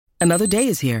Another day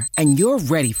is here, and you're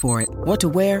ready for it. What to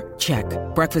wear? Check.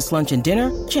 Breakfast, lunch, and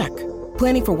dinner? Check.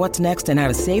 Planning for what's next and how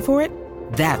to save for it?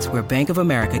 That's where Bank of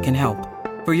America can help.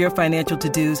 For your financial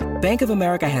to-dos, Bank of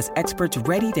America has experts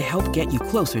ready to help get you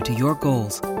closer to your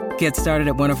goals. Get started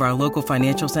at one of our local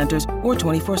financial centers or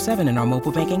 24/7 in our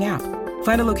mobile banking app.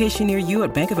 Find a location near you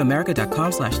at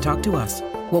bankofamerica.com/talktous.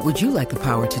 What would you like the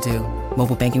power to do?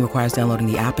 Mobile banking requires downloading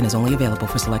the app and is only available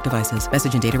for select devices.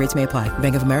 Message and data rates may apply.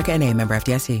 Bank of America N.A., member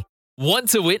FDIC. Want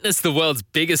to witness the world's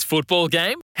biggest football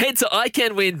game? Head to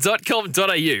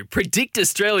iCanWin.com.au, predict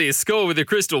Australia's score with a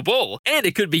crystal ball, and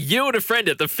it could be you and a friend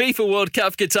at the FIFA World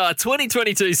Cup Qatar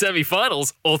 2022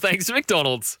 semi-finals, all thanks to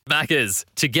McDonald's. Maccas,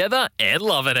 together and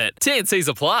loving it. TNCs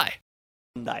apply.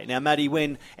 Now, Matty,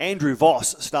 when Andrew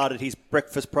Voss started his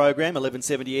breakfast program,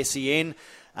 1170 SEN,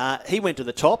 he went to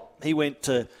the top. He went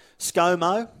to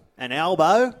ScoMo and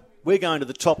Albo. We're going to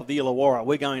the top of the Illawarra.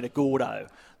 We're going to Gordo.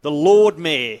 The Lord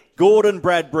Mayor, Gordon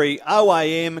Bradbury,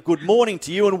 OAM, good morning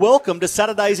to you and welcome to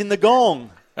Saturdays in the Gong.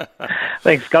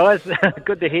 Thanks, guys.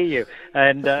 Good to hear you.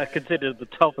 And consider the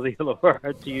top of the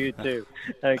Illawarra to you too.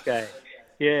 Okay.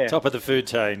 Yeah. Top of the food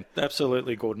chain.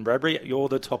 Absolutely, Gordon Bradbury. You're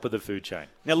the top of the food chain.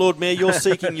 Now, Lord Mayor, you're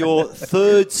seeking your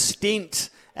third stint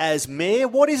as Mayor.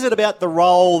 What is it about the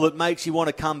role that makes you want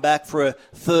to come back for a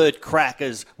third crack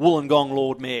as Wollongong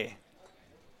Lord Mayor?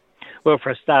 Well,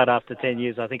 for a start, after 10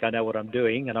 years, I think I know what I'm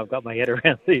doing, and I've got my head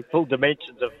around the full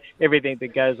dimensions of everything that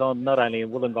goes on, not only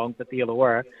in Wollongong, but the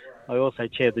Illawarra. I also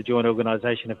chair the joint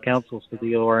organisation of councils for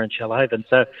the Illawarra and Shoalhaven.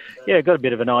 So, yeah, I've got a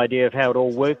bit of an idea of how it all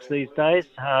works these days.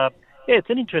 Yeah, it's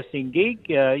an interesting gig.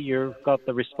 You've got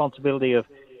the responsibility of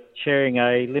sharing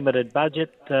a limited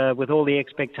budget with all the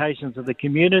expectations of the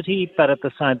community, but at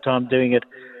the same time doing it,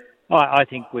 I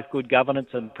think, with good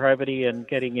governance and probity and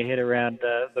getting your head around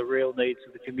the real needs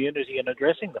of the community and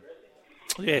addressing them.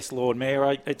 Yes, Lord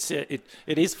Mayor, it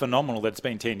is phenomenal that it's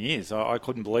been 10 years. I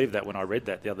couldn't believe that when I read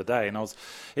that the other day. And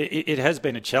it has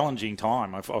been a challenging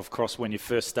time, of course, when you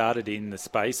first started in the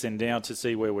space, and now to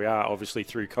see where we are, obviously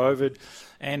through COVID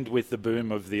and with the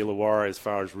boom of the Illawarra as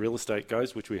far as real estate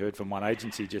goes, which we heard from one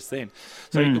agency just then.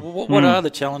 So what are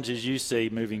the challenges you see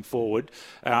moving forward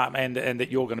and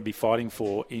that you're going to be fighting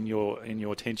for in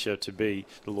your tenure to be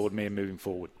the Lord Mayor moving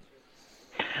forward?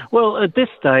 Well, at this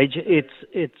stage, it's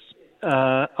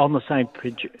on the same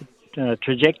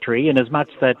trajectory, in as much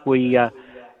that we, have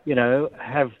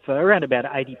around about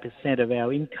 80% of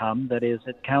our income, that is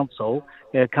at council,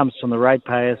 comes from the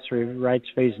ratepayers through rates,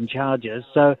 fees and charges.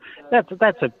 So that's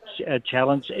a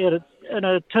challenge. And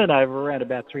a turnover around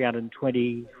about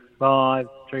 $330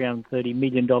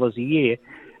 million a year.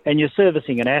 And you're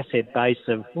servicing an asset base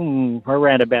of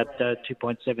around about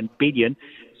 $2.7 billion.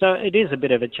 So it is a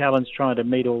bit of a challenge trying to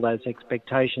meet all those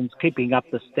expectations, keeping up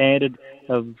the standard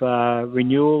of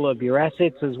renewal of your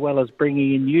assets, as well as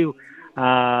bringing in new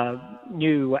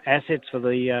assets for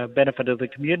the benefit of the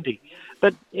community.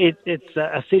 But it's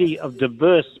a city of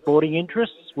diverse sporting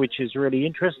interests, which is really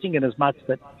interesting, in as much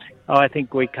that I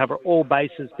think we cover all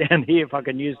bases down here, if I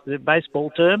can use the baseball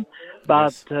term,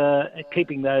 but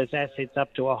keeping those assets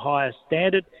up to a higher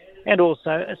standard. And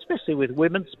also, especially with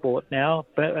women's sport now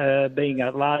being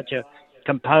a larger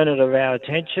component of our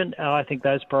attention, I think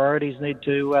those priorities need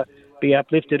to be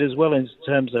uplifted as well, in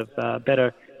terms of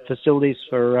better facilities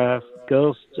for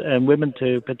girls and women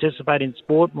to participate in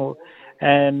sport more.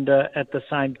 And at the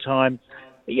same time,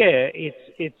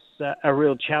 it's a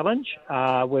real challenge.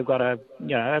 We've got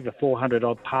over 400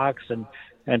 odd parks and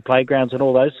playgrounds and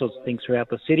all those sorts of things throughout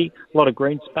the city. A lot of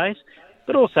green space.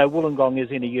 But also, Wollongong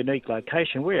is in a unique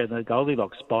location. We're in the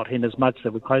Goldilocks spot, in as much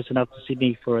that we're close enough to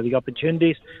Sydney for the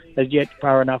opportunities, as yet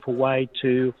far enough away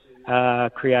to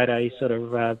create a sort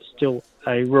of still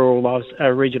a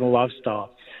regional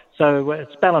lifestyle. So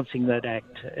it's balancing that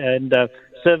act and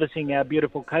servicing our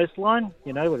beautiful coastline.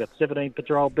 We've got 17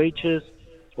 patrol beaches,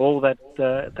 all that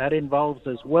involves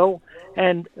as well.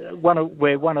 And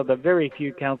we're one of the very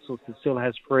few councils that still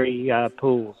has free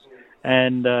pools,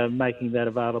 and making that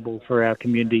available for our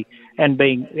community and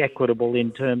being equitable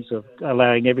in terms of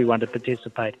allowing everyone to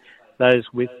participate,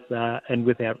 those with and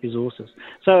without resources.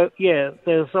 So,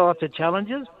 there's lots of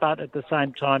challenges, but at the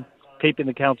same time, keeping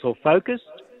the council focused.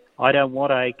 I don't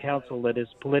want a council that is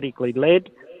politically led.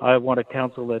 I want a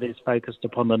council that is focused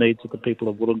upon the needs of the people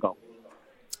of Wollongong.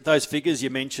 Those figures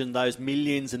you mentioned, those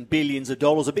millions and billions of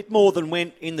dollars, a bit more than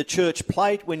went in the church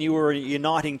plate when you were a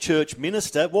Uniting Church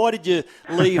minister. Why did you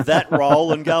leave that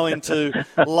role and go into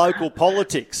local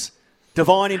politics?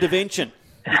 Divine intervention?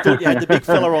 You thought you had the big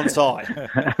fella on side.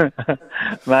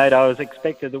 Mate, I was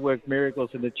expected to work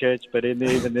miracles in the church, but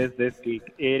even this gig,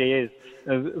 it is.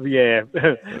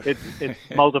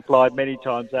 It's multiplied many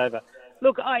times over.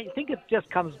 Look, I think it just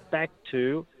comes back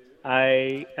to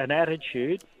an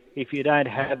attitude. If you don't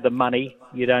have the money,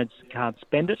 you can't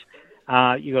spend it.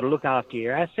 You've got to look after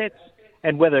your assets,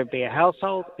 and whether it be a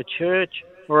household, a church,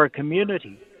 or a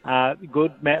community,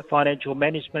 good financial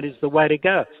management is the way to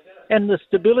go. And the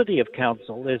stability of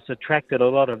council has attracted a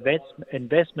lot of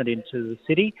investment into the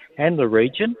city and the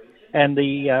region. And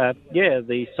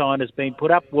the sign has been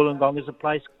put up. Wollongong is a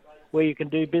place where you can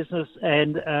do business,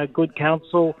 and good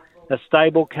council, a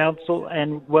stable council,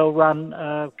 and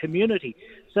well-run community.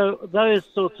 So those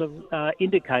sorts of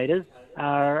indicators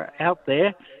are out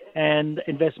there, and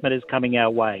investment is coming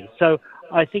our way. So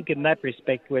I think in that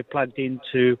respect, we're plugged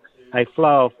into a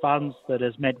flow of funds that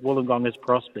has meant Wollongong has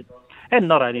prospered. And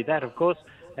not only that, of course,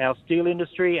 our steel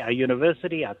industry, our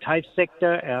university, our TAFE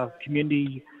sector, our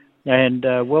community and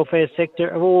welfare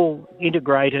sector are all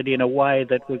integrated in a way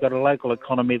that we've got a local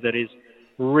economy that is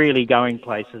really going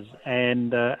places,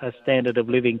 and a standard of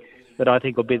living that I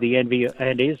think will be the envy,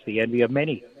 and is the envy of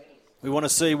many. We want to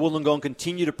see Wollongong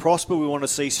continue to prosper. We want to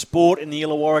see sport in the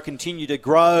Illawarra continue to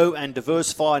grow and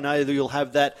diversify. I know that you'll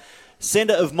have that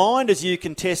centre of mind as you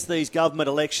contest these government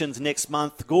elections next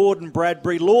month. Gordon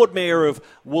Bradbury, Lord Mayor of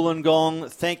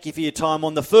Wollongong, thank you for your time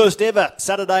on the first ever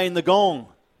Saturday in the Gong.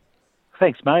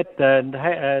 Thanks, mate, and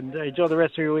enjoy the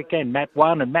rest of your weekend. Matt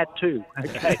 1 and Matt 2.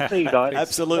 Okay, see you guys.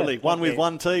 Absolutely. One with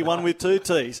one T, one with two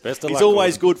T's. Best of He's luck,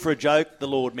 always Gordon. good for a joke, the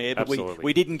Lord Mayor, but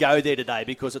we didn't go there today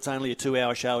because it's only a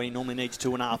 2-hour show and he normally needs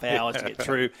 2.5 hours to get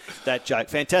through that joke.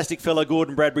 Fantastic fella,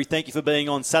 Gordon Bradbury. Thank you for being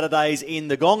on Saturdays in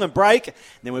the Gong and break. And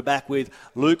then we're back with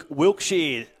Luke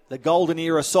Wilkshire, the golden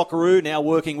era Socceroo, now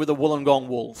working with the Wollongong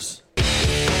Wolves.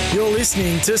 You're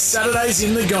listening to Saturdays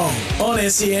in the Gong on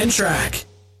SEN Track.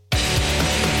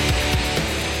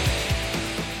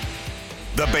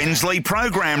 The Bensley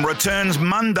program returns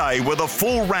Monday with a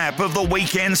full wrap of the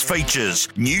weekend's features.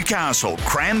 Newcastle,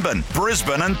 Cranbourne,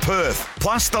 Brisbane and Perth.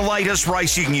 Plus the latest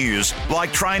racing news,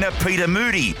 like trainer Peter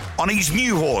Moody on his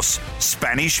new horse,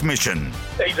 Spanish Mission.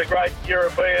 He's a great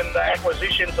European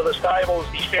acquisition for the stables.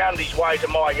 He's found his way to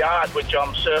my yard, which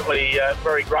I'm certainly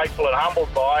very grateful and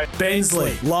humbled by.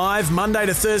 Bensley, live Monday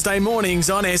to Thursday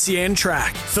mornings on SEN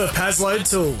Track. For Paslode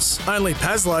Tools. Only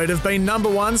Paslode have been number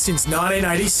one since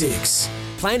 1986.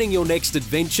 Planning your next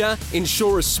adventure?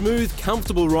 Ensure a smooth,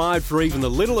 comfortable ride for even the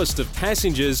littlest of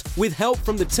passengers with help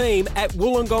from the team at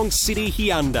Wollongong City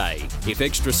Hyundai. If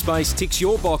extra space ticks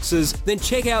your boxes, then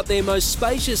check out their most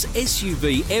spacious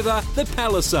SUV ever, the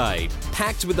Palisade.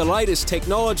 Packed with the latest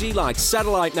technology like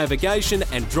satellite navigation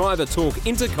and driver talk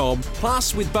intercom,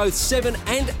 plus with both 7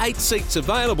 and 8 seats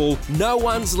available, no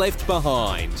one's left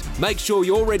behind. Make sure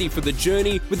you're ready for the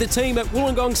journey with the team at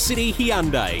Wollongong City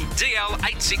Hyundai.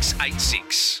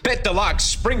 DL8686. Bet Deluxe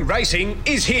Spring Racing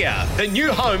is here. The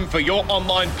new home for your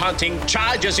online punting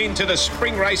charges into the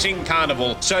Spring Racing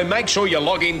Carnival. So make sure you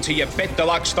log in to your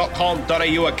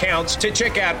betdeluxe.com.au accounts to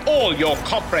check out all your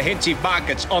comprehensive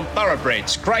markets on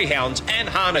thoroughbreds, greyhounds and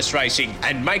harness racing.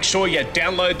 And make sure you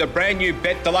download the brand new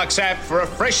Bet Deluxe app for a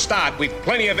fresh start with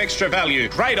plenty of extra value,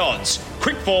 great odds,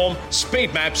 quick form,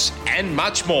 speed maps and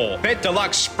much more. Bet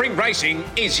Deluxe Spring Racing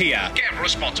is here. Gamble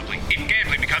responsibly. If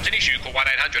gambling becomes an issue, call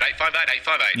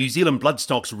 1-800-858-858. New Zealand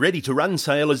Bloodstock's ready-to-run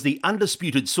sale is the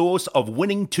undisputed source of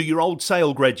winning 2-year-old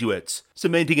sale graduates.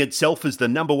 Cementing itself as the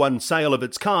number one sale of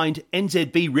its kind,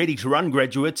 NZB ready-to-run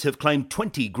graduates have claimed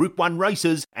 20 Group 1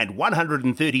 races and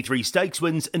 133 stakes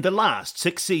wins in the last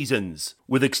 6 seasons.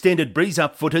 With extended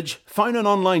breeze-up footage, phone and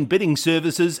online bidding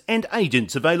services and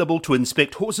agents available to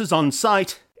inspect horses on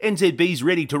site, NZB's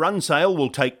ready-to-run sale will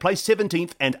take place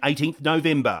 17th and 18th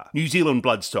November. New Zealand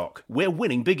Bloodstock, where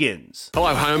winning begins.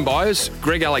 Hello home buyers,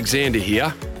 Greg Alexander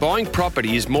here. Buying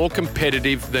property is more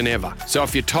competitive than ever. So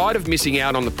if you're tired of missing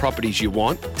out on the properties you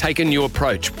want, take a new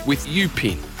approach with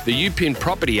UPIN. The UPIN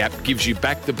property app gives you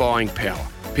back the buying power.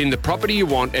 Pin the property you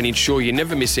want and ensure you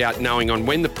never miss out knowing on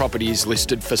when the property is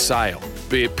listed for sale,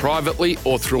 be it privately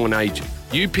or through an agent.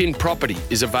 UPIN property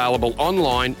is available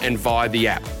online and via the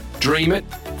app. Dream it,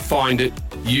 find it,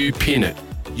 UPIN it.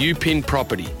 UPIN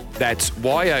property. That's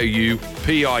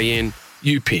YOUPIN,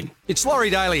 UPIN. It's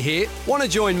Laurie Daly here. Want to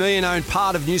join me and own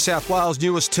part of New South Wales'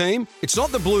 newest team? It's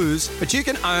not the Blues, but you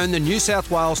can own the New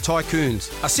South Wales Tycoons,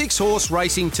 a 6-horse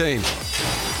racing team.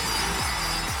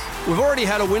 We've already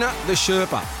had a winner, the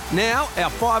Sherpa. Now, our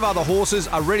 5 other horses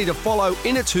are ready to follow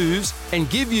in its hooves and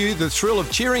give you the thrill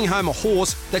of cheering home a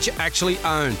horse that you actually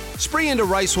own. Spring into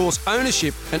racehorse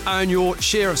ownership and own your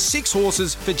share of 6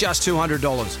 horses for just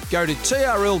 $200. Go to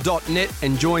trl.net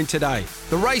and join today.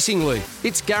 The Racing League.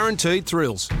 It's guaranteed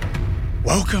thrills.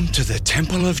 Welcome to the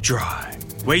Temple of Dry,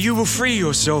 where you will free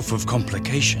yourself of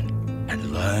complication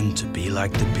and learn to be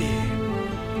like the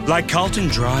beer. Like Carlton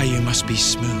Dry, you must be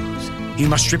smooth. You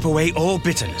must strip away all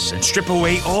bitterness and strip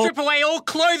away all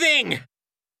clothing!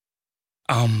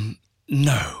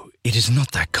 No, it is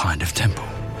not that kind of temple.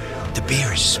 The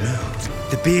beer is smooth.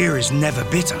 The beer is never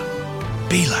bitter.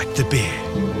 Be like the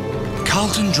beer.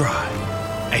 Carlton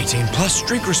Dry. 18 plus,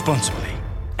 drink responsibly.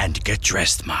 And get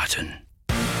dressed, Martin.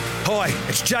 Hi,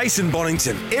 it's Jason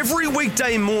Bonington. Every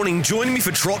weekday morning, join me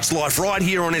for Trot's Life right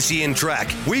here on SEN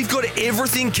Track. We've got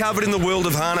everything covered in the world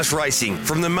of harness racing,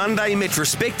 from the Monday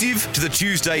Metrospective to the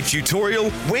Tuesday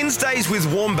tutorial, Wednesdays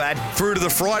with Wombat, through to the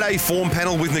Friday form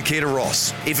panel with Nikita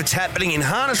Ross. If it's happening in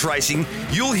harness racing,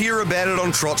 you'll hear about it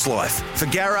on Trot's Life. For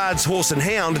Garrard's Horse and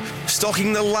Hound,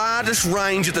 stocking the largest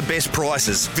range at the best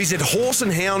prices. Visit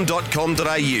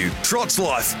horseandhound.com.au. Trot's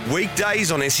Life,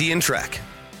 weekdays on SEN Track.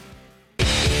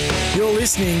 You're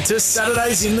listening to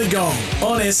Saturdays in the Gong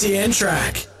on SEN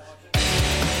Track.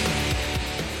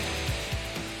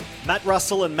 Matt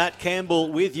Russell and Matt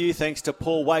Campbell with you, thanks to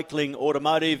Paul Wakeling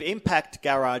Automotive, Impact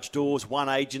Garage Doors, One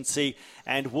Agency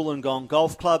and Wollongong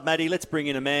Golf Club. Matty, let's bring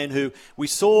in a man who we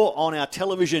saw on our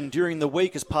television during the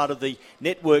week as part of the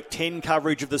Network 10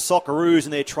 coverage of the Socceroos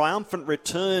and their triumphant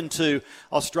return to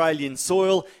Australian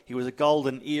soil. He was a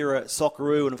golden era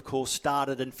Socceroo and, of course,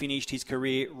 started and finished his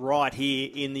career right here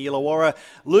in the Illawarra.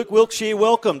 Luke Wilkshire,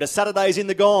 welcome to Saturdays in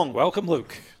the Gong. Welcome,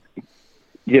 Luke.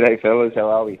 G'day, fellas. How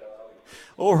are we?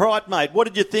 All right, mate. What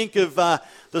did you think of the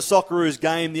Socceroos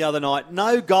game the other night?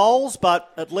 No goals,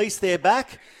 but at least they're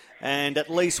back, and at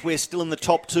least we're still in the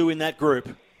top 2 in that group.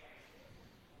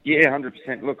 Yeah,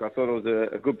 100%. Look, I thought it was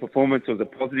a good performance. It was a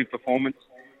positive performance.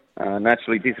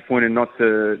 Naturally disappointed not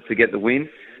to get the win.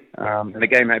 And the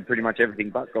game had pretty much everything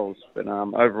but goals. But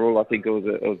overall, I think it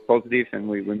was positive, and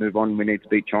we move on. We need to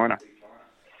beat China.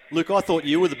 Luke, I thought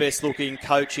you were the best-looking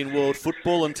coach in world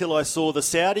football until I saw the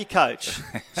Saudi coach.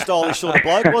 Stylish sort of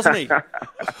bloke, wasn't he?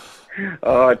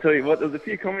 Oh, I tell you what, there was a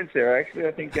few comments there, actually.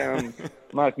 I think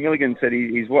Mark Milligan said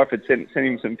his wife had sent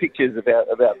him some pictures about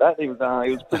that. He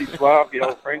was pretty suave, the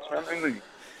old Frenchman, wasn't he?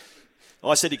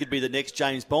 I said he could be the next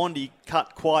James Bond. He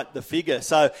cut quite the figure.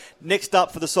 So next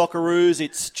up for the Socceroos,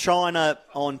 it's China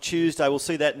on Tuesday. We'll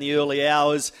see that in the early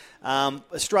hours.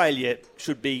 Australia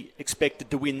should be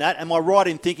expected to win that. Am I right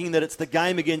in thinking that it's the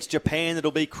game against Japan that'll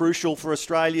be crucial for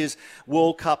Australia's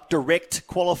World Cup direct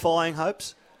qualifying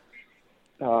hopes?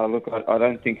 Look, I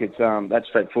don't think it's that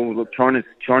straightforward. Look, China's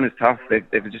tough.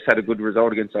 They've just had a good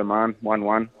result against Oman,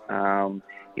 1-1.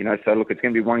 So look, it's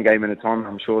going to be one game at a time.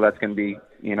 I'm sure that's going to be,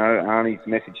 Arnie's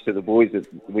message to the boys that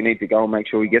we need to go and make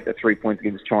sure we get the 3 points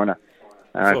against China.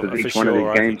 Because each one of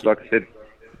these games, like I said,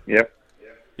 yep.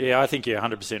 Yeah, I think you're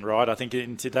 100% right. I think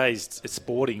in today's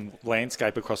sporting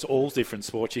landscape across all different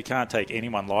sports, you can't take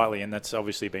anyone lightly, and that's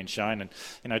obviously been shown. And,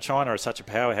 China is such a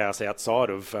powerhouse outside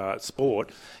of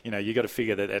sport. You've got to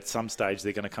figure that at some stage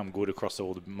they're going to come good across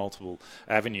all the multiple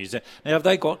avenues. Now, have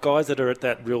they got guys that are at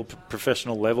that real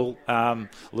professional level,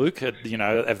 Luke?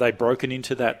 Have they broken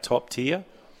into that top tier?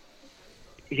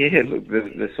 Yeah, look,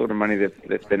 the sort of money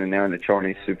they're spending now in the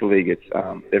Chinese Super League,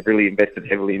 they've really invested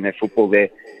heavily in their football there.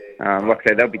 Like I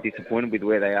said, they'll be disappointed with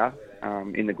where they are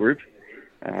in the group.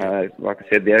 Like I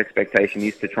said, their expectation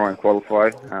is to try and qualify.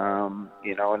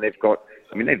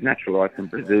 And they've naturalised some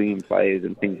Brazilian players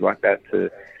and things like that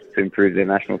to improve their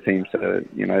national team. So,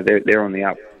 they're on the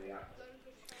up.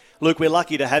 Luke, we're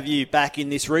lucky to have you back in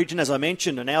this region. As I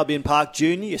mentioned, an Albion Park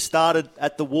junior. You started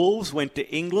at the Wolves, went to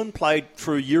England, played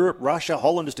through Europe, Russia,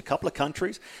 Holland, just a couple of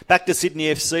countries, back to Sydney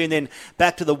FC and then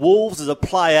back to the Wolves as a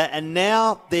player and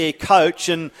now their coach.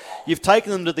 And you've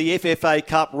taken them to the FFA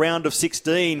Cup round of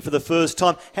 16 for the first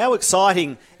time. How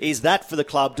exciting is that for the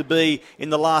club to be in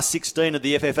the last 16 of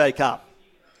the FFA Cup?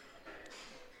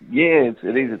 Yeah,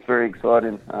 it is. It's very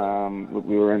exciting. Look,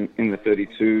 we were in the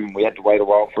 32 and we had to wait a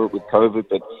while for it with COVID,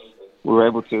 but we were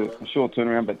able to, short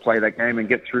turnaround, but play that game and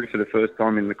get through for the first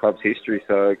time in the club's history.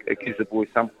 So it gives the boys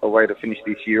a way to finish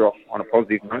this year off on a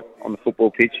positive note on the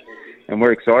football pitch. And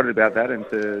we're excited about that and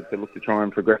to look to try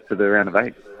and progress to the round of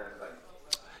 8.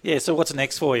 Yeah, so what's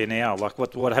next for you now? Like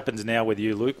what happens now with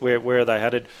you, Luke? Where are they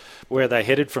headed? Where are they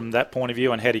headed from that point of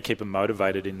view, and how do you keep them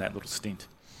motivated in that little stint?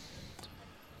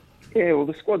 Yeah, well,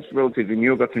 the squad's relatively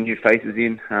new. I've got some new faces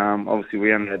in. Obviously, we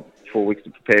haven't had 4 weeks to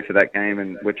prepare for that game,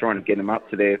 and we're trying to get them up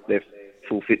to their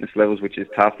full fitness levels, which is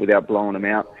tough without blowing them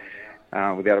out,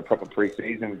 without a proper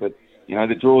pre-season. But, you know,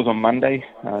 the draw's on Monday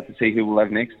to see who we'll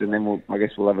have next, and then I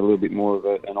guess we'll have a little bit more of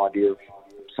an idea of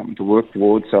something to work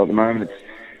towards. So at the moment,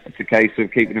 it's a case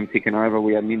of keeping them ticking over.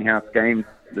 We had an in-house game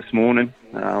this morning,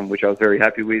 which I was very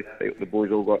happy with. The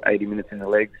boys all got 80 minutes in the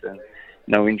legs and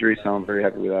no injuries, so I'm very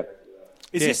happy with that.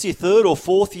 Is this your third or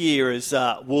fourth year as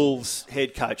Wolves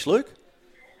head coach, Luke?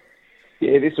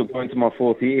 Yeah, this will go into my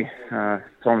 4th year.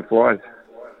 Time flies.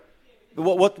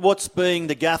 What's being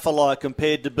the gaffer like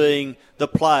compared to being the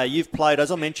player? You've played, as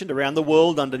I mentioned, around the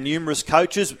world under numerous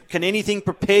coaches. Can anything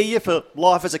prepare you for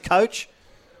life as a coach?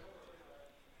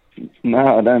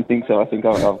 No, I don't think so. I think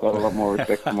I've got a lot more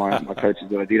respect for my coaches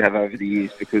than I did have over the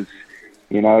years because,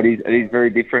 you know, it is very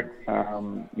different.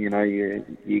 You know,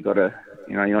 you got to,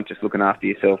 you know, you're not just looking after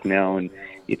yourself now, and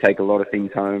you take a lot of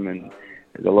things home, and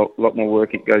there's a lot more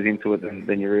work it goes into it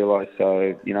than you realise.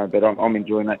 So, you know, but I'm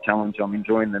enjoying that challenge. I'm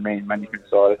enjoying the management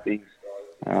side of things,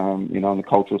 you know, and the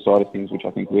cultural side of things, which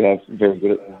I think we have very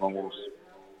good at the Wolves.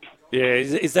 Yeah,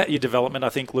 is that your development, I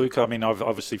think, Luke? I mean, I've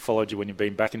obviously followed you when you've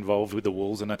been back involved with the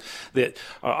Wolves, and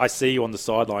I see you on the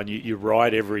sideline. You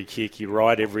ride every kick, you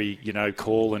ride every, you know,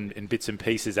 call and bits and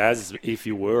pieces as if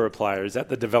you were a player. Is that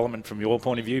the development from your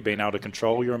point of view, being able to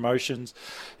control your emotions,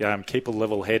 keep a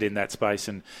level head in that space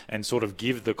and sort of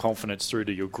give the confidence through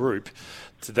to your group?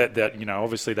 So that you know,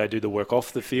 obviously they do the work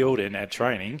off the field and at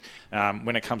training.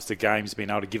 When it comes to games,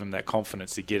 being able to give them that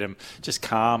confidence to get them just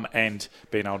calm and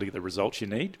being able to get the results you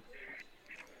need.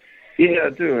 Yeah, I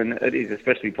do, and it is,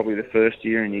 especially probably the first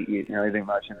year, and you know, the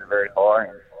emotions are very high,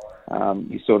 and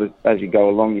you sort of, as you go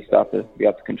along, you start to be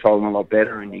able to control them a lot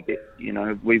better, and you get, you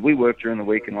know, we work during the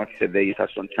week, and like you said there, you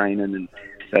touched on training, and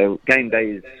so game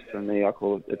day is, for me, I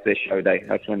call it, it's their show day.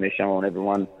 That's when they're showing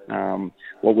everyone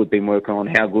what we've been working on,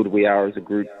 how good we are as a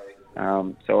group.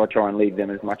 So I try and leave them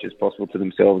as much as possible to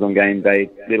themselves on game day,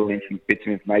 little bits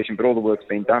of information, but all the work's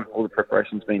been done, all the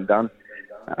preparation's been done,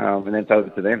 and then it's over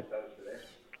to them.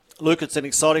 Luke, it's an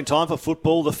exciting time for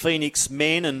football. The Phoenix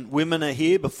men and women are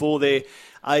here before their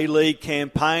A-League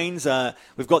campaigns.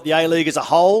 We've got the A-League as a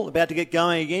whole about to get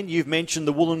going again. You've mentioned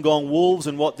the Wollongong Wolves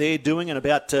and what they're doing and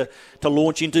about to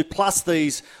launch into, plus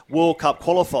these World Cup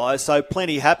qualifiers, so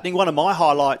plenty happening. One of my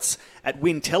highlights at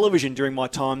Win Television during my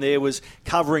time there was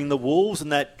covering the Wolves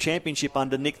and that championship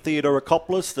under Nick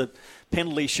Theodorakopoulos, the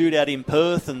penalty shootout in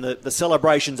Perth and the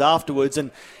celebrations afterwards.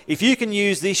 And if you can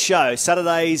use this show,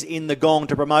 Saturdays in the Gong,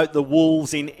 to promote the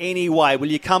Wolves in any way, will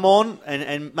you come on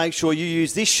and make sure you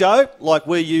use this show like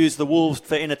we use the Wolves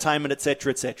for entertainment,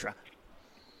 etc., etc.?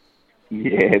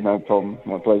 Yeah, no problem.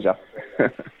 My pleasure.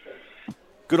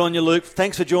 Good on you, Luke.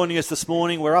 Thanks for joining us this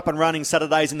morning. We're up and running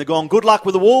Saturdays in the Gong. Good luck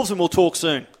with the Wolves, and we'll talk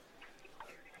soon.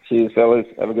 Cheers, fellas.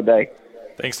 Have a good day.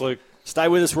 Thanks, Luke. Stay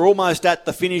with us. We're almost at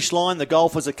the finish line. The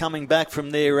golfers are coming back from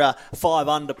their 5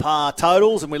 under par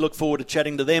totals, and we look forward to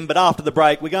chatting to them. But after the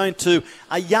break, we're going to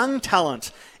a young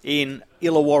talent in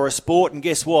Illawarra sport, and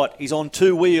guess what? He's on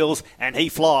 2 wheels and he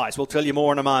flies. We'll tell you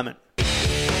more in a moment.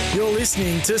 You're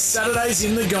listening to Saturdays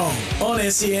in the Gong on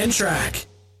SEN Track.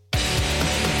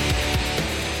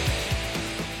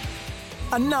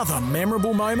 Another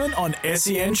memorable moment on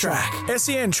SEN Track.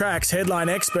 SEN Track's headline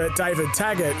expert David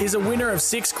Taggart is a winner of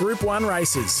 6 Group 1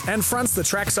 races and fronts the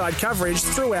trackside coverage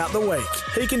throughout the week.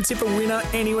 He can tip a winner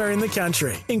anywhere in the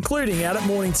country, including out at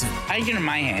Mornington. Agent of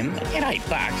Mayhem, get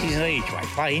 $8. He's the each way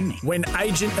play, isn't he? When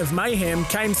Agent of Mayhem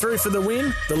came through for the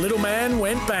win, the little man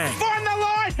went bang. Find the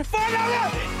line! Find the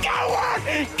line! Go on!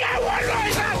 Go on,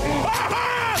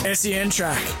 Racer! SEN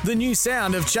Track, the new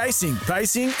sound of chasing,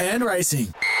 pacing and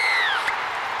racing.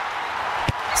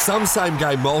 Some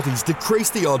same-game multis decrease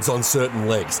the odds on certain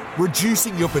legs,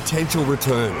 reducing your potential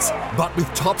returns. But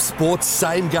with Top Sport's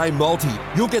same-game multi,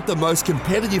 you'll get the most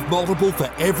competitive multiple for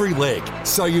every leg,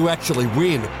 so you actually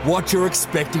win what you're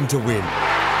expecting to win.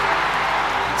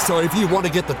 So if you want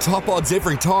to get the top odds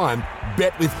every time,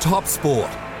 bet with Top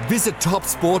Sport. Visit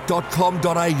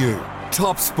topsport.com.au.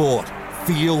 Top Sport.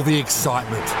 Feel the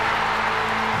excitement.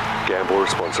 Gamble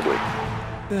responsibly.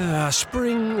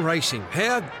 Spring racing.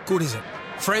 How good is it?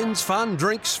 Friends, fun,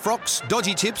 drinks, frocks,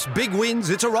 dodgy tips, big wins.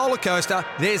 It's a roller coaster.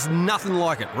 There's nothing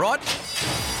like it, right?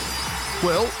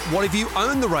 Well, what if you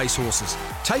own the racehorses?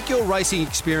 Take your racing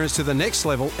experience to the next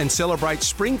level and celebrate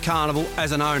Spring Carnival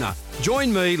as an owner.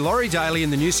 Join me, Laurie Daly,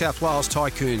 and the New South Wales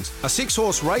Tycoons, a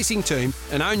 6-horse racing team,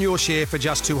 and own your share for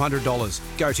just $200.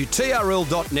 Go to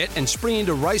trl.net and spring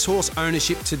into racehorse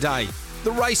ownership today.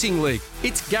 The Racing League.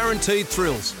 It's guaranteed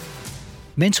thrills.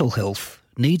 Mental health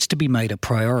needs to be made a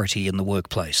priority in the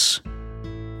workplace.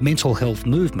 Mental Health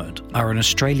Movement are an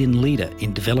Australian leader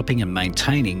in developing and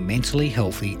maintaining mentally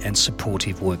healthy and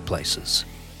supportive workplaces.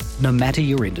 No matter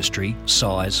your industry,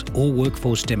 size or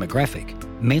workforce demographic,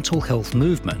 Mental Health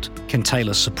Movement can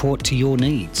tailor support to your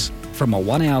needs. From a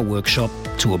 1-hour workshop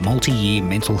to a multi-year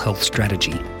mental health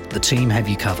strategy, the team have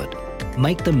you covered.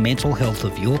 Make the mental health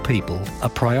of your people a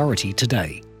priority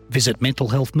today. Visit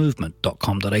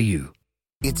mentalhealthmovement.com.au.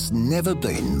 It's never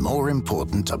been more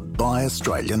important to buy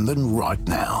Australian than right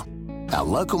now. Our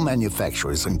local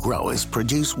manufacturers and growers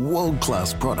produce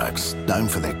world-class products known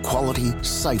for their quality,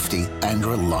 safety and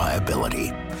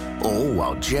reliability, all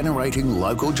while generating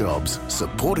local jobs,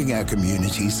 supporting our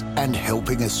communities and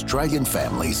helping Australian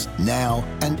families now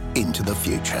and into the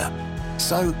future.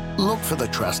 So look for the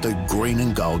trusted green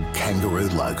and gold kangaroo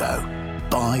logo.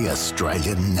 Buy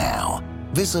Australian now.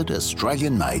 Visit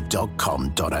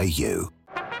australianmade.com.au.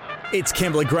 It's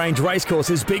Kembla Grange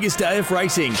Racecourse's biggest day of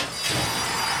racing.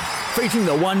 Featuring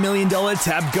the $1 million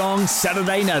Tab Gong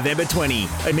Saturday, November 20.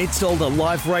 Amidst all the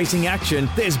live racing action,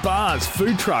 there's bars,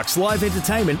 food trucks, live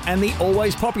entertainment and the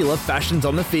always popular fashions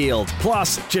on the field.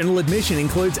 Plus, general admission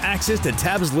includes access to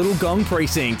Tab's Little Gong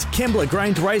Precinct. Kembla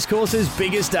Grange Racecourse's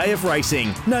biggest day of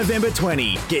racing, November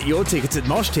 20. Get your tickets at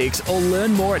MoshTix or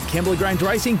learn more at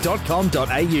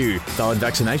kemblagrangeracing.com.au. Valid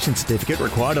vaccination certificate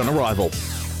required on arrival.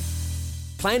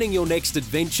 Planning your next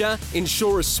adventure?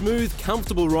 Ensure a smooth,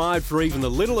 comfortable ride for even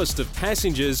the littlest of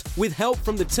passengers with help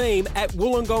from the team at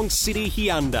Wollongong City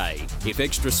Hyundai. If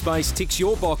extra space ticks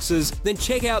your boxes, then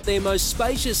check out their most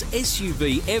spacious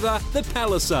SUV ever, the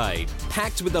Palisade.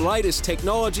 Packed with the latest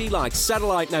technology like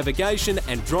satellite navigation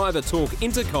and driver talk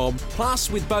intercom,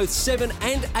 plus with both 7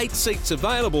 and 8 seats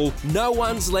available, no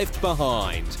one's left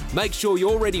behind. Make sure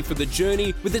you're ready for the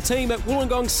journey with the team at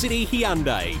Wollongong City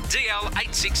Hyundai.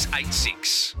 DL8686.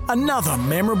 Another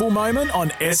memorable moment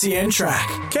on SEN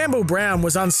Track. Campbell Brown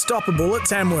was unstoppable at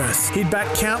Tamworth. He'd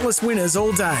backed countless winners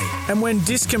all day, and when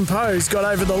Discompose got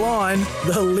over the line,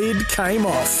 the lid came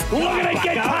off. Look at it,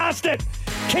 get past it!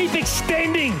 Keep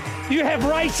extending. You have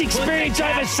race experience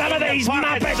over some of these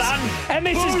muppets, and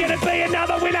this is going to be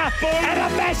another winner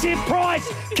at a massive price.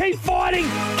 Keep fighting,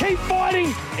 keep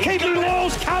the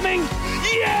walls coming.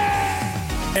 Yeah!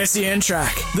 SEN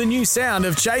Track, the new sound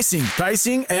of chasing,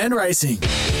 pacing and racing.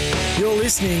 You're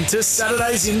listening to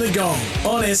Saturdays in the Gong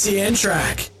on SEN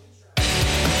Track.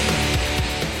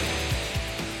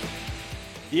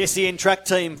 The SEN Track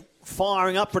team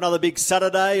firing up for another big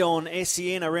Saturday on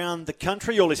SEN around the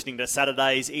country. You're listening to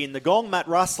Saturdays in the Gong. Matt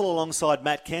Russell alongside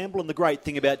Matt Campbell. And the great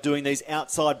thing about doing these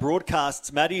outside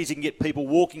broadcasts, Matty, is you can get people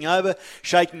walking over,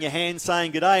 shaking your hand,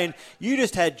 saying good day. And you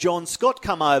just had John Scott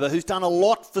come over, who's done a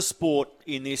lot for sport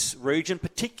in this region,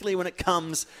 particularly when it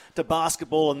comes to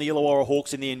basketball and the Illawarra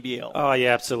Hawks in the NBL. Oh,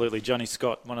 yeah, absolutely. Johnny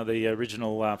Scott, one of the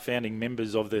original founding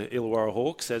members of the Illawarra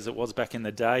Hawks, as it was back in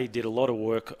the day, did a lot of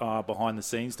work behind the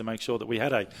scenes to make sure that we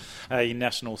had a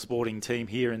national sporting team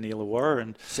here in the Illawarra.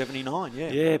 And 79,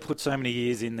 yeah. Yeah, put so many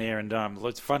years in there. And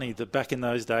it's funny that back in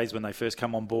those days when they first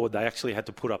come on board, they actually had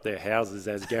to put up their houses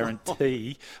as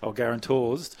guarantee or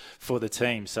guarantors for the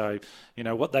team. So, you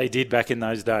know, what they did back in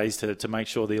those days to make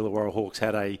sure the Illawarra Hawks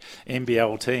had a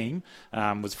NBL team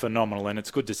was phenomenal, and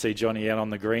it's good to see Johnny out on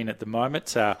the green at the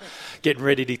moment, getting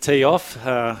ready to tee off,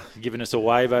 giving us a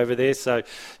wave over there. So,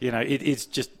 you know, it's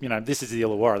just, you know, this is the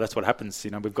Illawarra. That's what happens.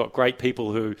 You know, we've got great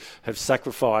people who have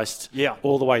sacrificed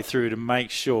all the way through to make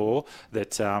sure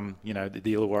that, you know, the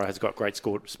Illawarra has got great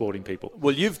sporting people.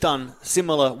 Well, you've done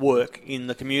similar work in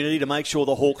the community to make sure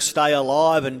the Hawks stay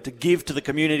alive and to give to the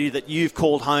community that you've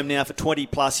called home now for 20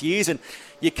 plus years. And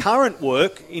your current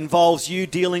work involves you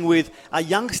dealing with a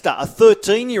youngster, a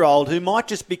 13-year-old who might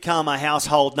just become a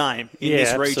household name in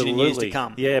this region in years to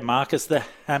come. Yeah, Marcus the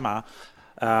Hammer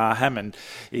Hammond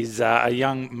is a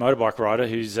young motorbike rider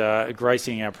who's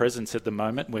gracing our presence at the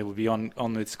moment. We will be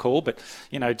on this call. But,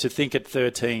 you know, to think at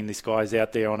 13, this guy's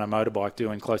out there on a motorbike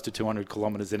doing close to 200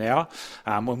 kilometres an hour.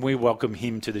 When we welcome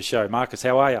him to the show. Marcus,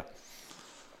 how are you?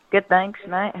 Good, thanks,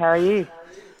 mate. How are you?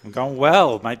 I'm going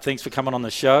well, mate. Thanks for coming on the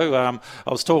show.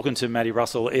 I was talking to Matty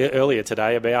Russell earlier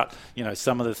today about, you know,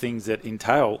 some of the things that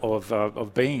entail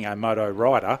of being a moto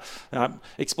rider.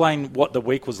 Explain what the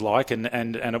week was like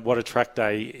and what a track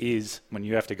day is when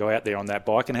you have to go out there on that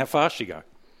bike and how fast you go.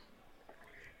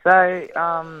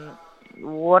 So,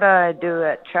 what I do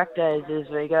at track days is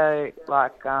we go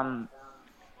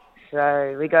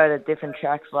so we go to different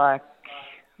tracks like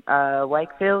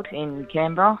Wakefield in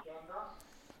Canberra.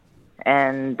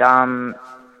 And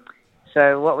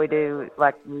so what we do,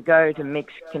 we go to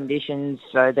mixed conditions,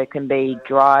 so there can be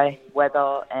dry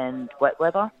weather and wet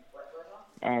weather.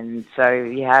 And so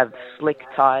you have slick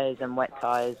tyres and wet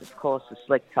tyres. Of course, the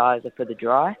slick tyres are for the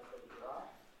dry.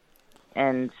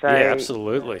 And so yeah,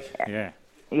 absolutely. Yeah.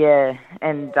 Yeah,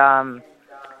 and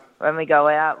when we go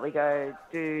out, we go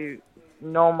do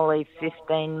normally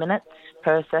 15 minutes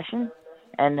per session,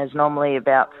 and there's normally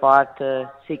about 5 to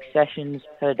 6 sessions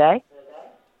per day.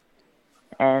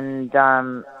 And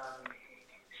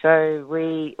so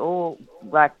we all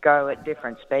go at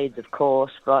different speeds, of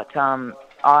course, but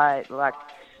I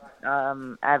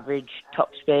average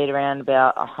top speed around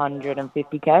about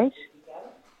 150 k's.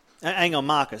 Hang on,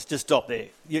 Marcus, just stop there.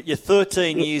 You're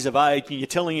 13 years of age and you're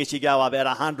telling us you go about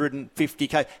 150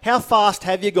 k. How fast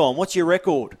have you gone? What's your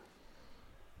record?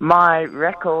 My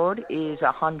record is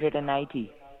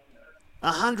 180.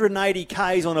 180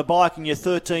 k's on a bike and you're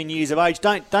 13 years of age.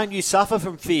 Don't you suffer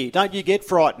from fear? Don't you get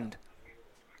frightened?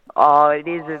 Oh, it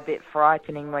is a bit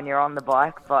frightening when you're on the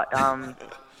bike, but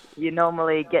you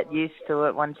normally get used to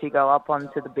it once you go up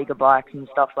onto the bigger bikes and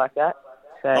stuff like that.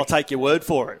 So. I'll take your word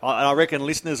for it. I reckon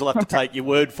listeners will have to take your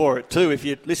word for it too. If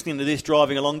you're listening to this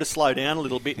driving along, to slow down a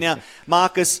little bit. Now,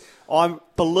 Marcus, I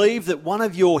believe that one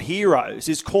of your heroes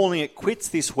is calling it quits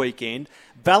this weekend.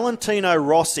 Valentino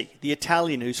Rossi, the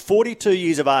Italian, who's 42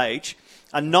 years of age,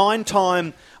 a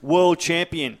 9-time world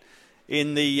champion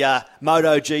in the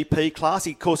MotoGP class.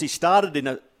 Of course, he started in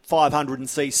a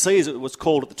 500cc, as it was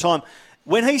called at the time.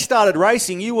 When he started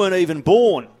racing, you weren't even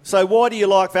born. So why do you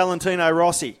like Valentino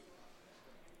Rossi?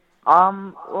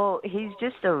 Well, he's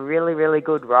just a really, really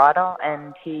good rider,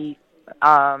 and he's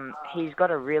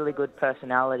got a really good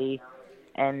personality,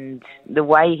 and the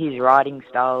way his riding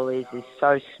style is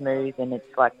so smooth, and it's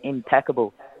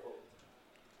impeccable.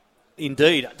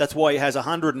 Indeed, that's why he has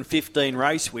 115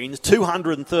 race wins,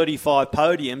 235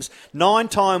 podiums,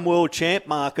 9-time world champ,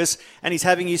 Marcus, and he's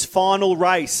having his final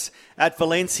race at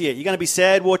Valencia. You're going to be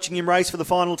sad watching him race for the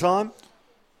final time?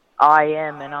 I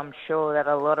am, and I'm sure that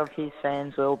a lot of his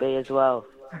fans will be as well.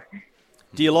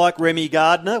 Do you like Remy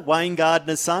Gardner, Wayne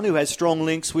Gardner's son, who has strong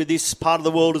links with this part of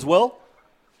the world as well?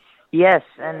 Yes,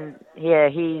 and yeah,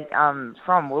 he's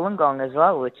from Wollongong as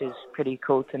well, which is pretty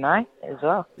cool to know as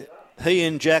well. He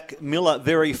and Jack Miller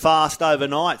very fast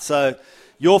overnight, so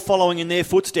you're following in their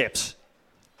footsteps.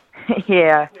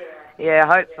 yeah,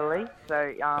 hopefully.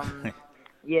 So,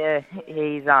 yeah,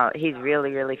 he's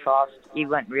really, really fast. He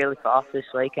went really fast this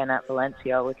weekend at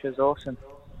Valencia, which was awesome.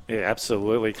 Yeah,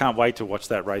 absolutely. Can't wait to watch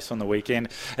that race on the weekend.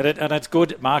 And it's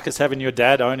good, Marcus, having your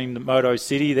dad owning the Moto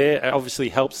City there. It obviously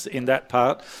helps in that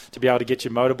part to be able to get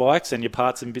your motorbikes and your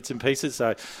parts and bits and pieces. So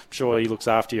I'm sure he looks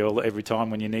after you every time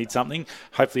when you need something.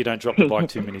 Hopefully you don't drop the bike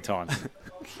too many times.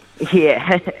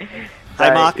 Yeah.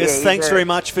 Hey, Marcus, thanks very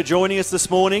much for joining us this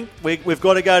morning. We've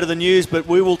got to go to the news, but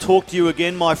we will talk to you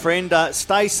again, my friend.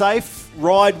 Stay safe,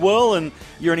 ride well, and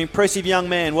you're an impressive young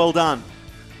man. Well done.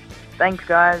 Thanks,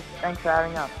 guys. Thanks for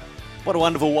having us. What a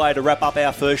wonderful way to wrap up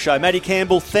our first show. Matty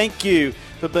Campbell, thank you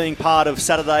for being part of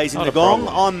Saturdays in the Gong.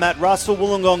 I'm Matt Russell,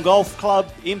 Wollongong Golf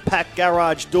Club, Impact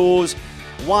Garage Doors,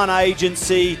 One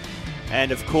Agency,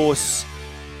 and of course,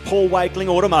 Paul Wakeling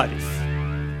Automotive.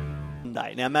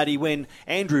 Now, Matty, when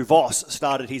Andrew Voss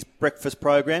started his breakfast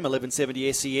program,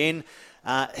 1170 SEN,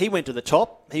 he went to the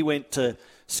top. He went to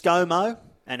ScoMo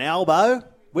and Albo.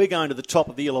 We're going to the top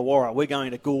of the Illawarra. We're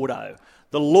going to Gordo.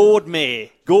 The Lord Mayor,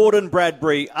 Gordon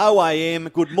Bradbury,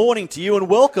 OAM. Good morning to you and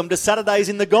welcome to Saturdays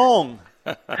in the Gong.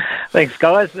 Thanks,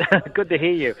 guys. Good to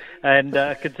hear you. And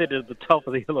consider the top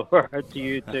of the Illawarra to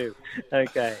you too.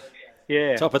 Okay.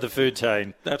 Yeah. Top of the food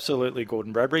chain. Absolutely,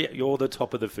 Gordon Bradbury. You're the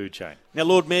top of the food chain. Now,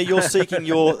 Lord Mayor, you're seeking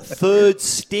your third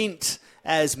stint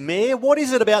as Mayor. What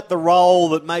is it about the role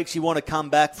that makes you want to come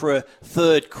back for a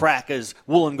third crack as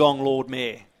Wollongong Lord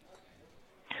Mayor?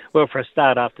 Well, for a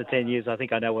start, after 10 years, I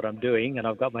think I know what I'm doing, and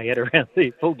I've got my head around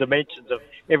the full dimensions of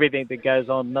everything that goes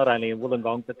on, not only in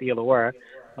Wollongong, but the Illawarra.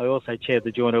 I also chair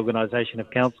the joint organisation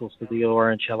of councils for the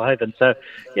Illawarra and Shoalhaven. So,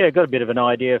 yeah, I've got a bit of an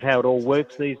idea of how it all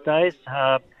works these days.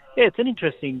 Yeah, it's an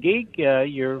interesting gig.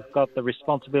 You've got the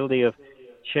responsibility of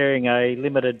sharing a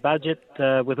limited budget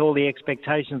with all the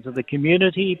expectations of the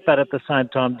community, but at the same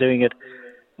time doing it,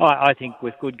 I think,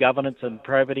 with good governance and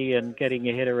probity and getting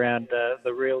your head around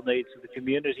the real needs of the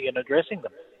community and addressing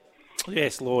them.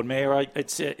 Yes, Lord Mayor,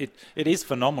 it is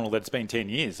phenomenal that it's been 10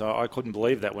 years. I couldn't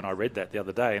believe that when I read that the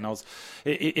other day, and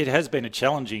it has been a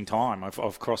challenging time,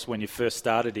 of course, when you first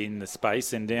started in the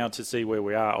space, and now to see where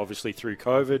we are, obviously through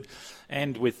COVID,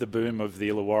 and with the boom of the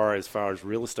Illawarra as far as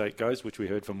real estate goes, which we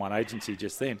heard from One Agency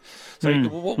just then. So,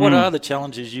 what are the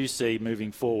challenges you see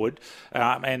moving forward,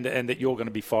 and that you're going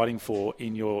to be fighting for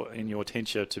in your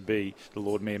tenure to be the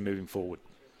Lord Mayor moving forward?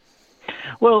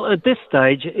 Well, at this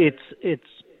stage, it's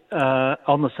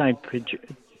on the same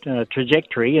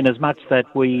trajectory, in as much that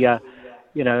we,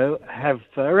 have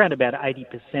around about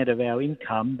 80% of our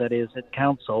income that is at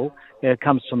council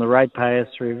comes from the ratepayers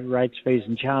through rates, fees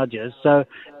and charges. So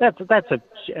that's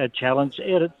a challenge.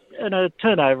 And a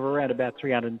turnover around about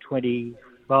 $330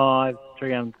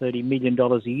 million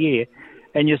a year,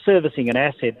 and you're servicing an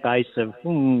asset base of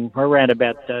around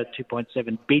about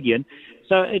 $2.7 billion.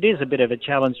 So it is a bit of a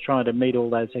challenge trying to meet all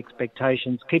those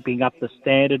expectations, keeping up the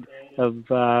standard of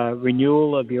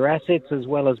renewal of your assets, as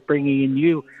well as bringing in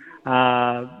new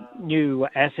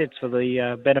assets for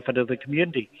the benefit of the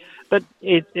community. But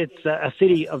it's a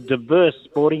city of diverse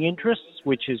sporting interests,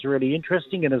 which is really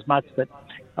interesting, in as much that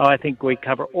I think we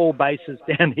cover all bases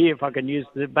down here, if I can use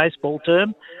the baseball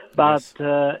term, but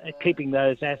keeping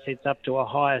those assets up to a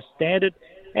higher standard,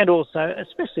 and also,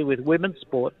 especially with women's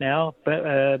sport now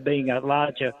being a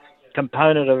larger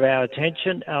component of our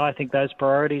attention, I think those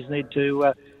priorities need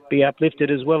to be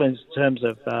uplifted as well, in terms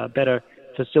of better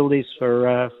facilities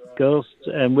for girls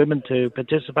and women to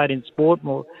participate in sport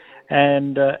more.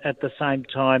 And at the same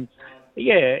time,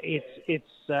 it's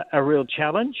a real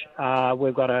challenge.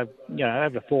 We've got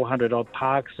over 400 odd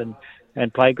parks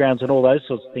and playgrounds and all those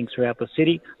sorts of things throughout the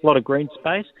city. A lot of green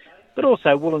space, but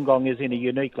also Wollongong is in a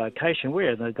unique location.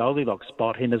 We're in the Goldilocks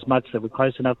spot, in as much that we're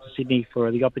close enough to Sydney for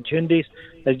the opportunities,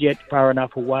 as yet far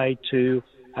enough away to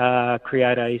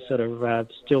create a sort of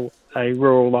still a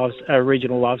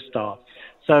regional lifestyle.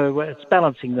 So it's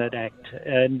balancing that act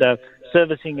and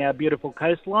servicing our beautiful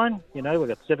coastline. We've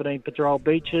got 17 patrol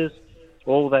beaches,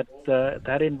 all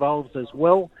that involves as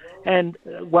well. And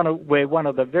we're one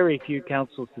of the very few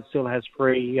councils that still has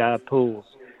free pools,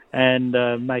 and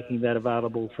making that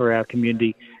available for our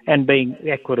community and being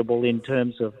equitable in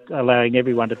terms of allowing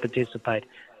everyone to participate,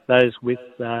 those with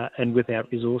and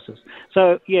without resources.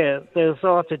 So, there's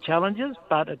lots of challenges,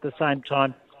 but at the same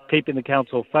time, keeping the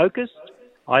council focused.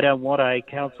 I don't want a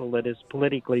council that is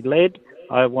politically led.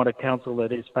 I want a council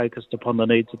that is focused upon the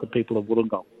needs of the people of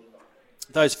Wollongong.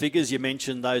 Those figures you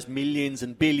mentioned, those millions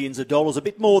and billions of dollars, a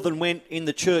bit more than went in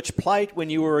the church plate when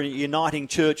you were a Uniting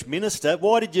Church minister.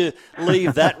 Why did you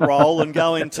leave that role and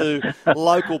go into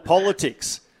local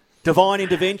politics? Divine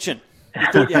intervention. You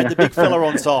thought you had the big fella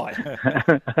on side.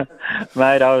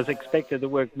 Mate, I was expected to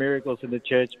work miracles in the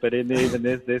church, but even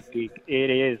this gig, it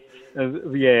is.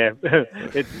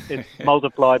 It's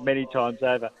multiplied many times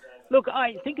over. Look,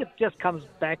 I think it just comes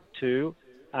back to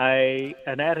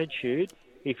an attitude.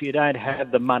 If you don't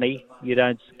have the money, you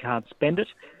can't spend it.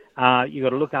 You've got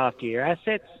to look after your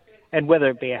assets, and whether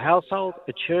it be a household,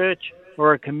 a church,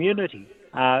 or a community,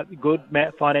 good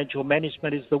financial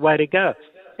management is the way to go.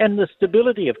 And the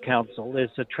stability of council has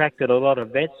attracted a lot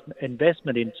of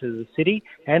investment into the city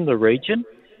and the region.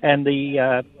 And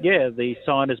the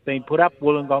sign has been put up.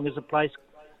 Wollongong is a place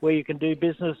where you can do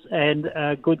business, and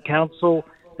good council,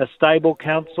 a stable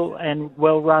council, and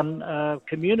well-run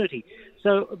community.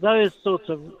 So those sorts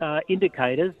of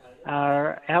indicators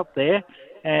are out there,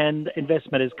 and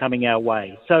investment is coming our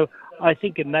way. So I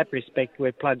think in that respect,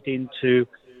 we're plugged into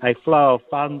a flow of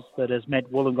funds that has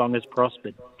meant Wollongong has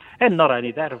prospered. And not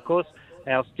only that, of course,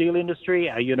 our steel industry,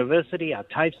 our university, our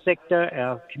TAFE sector,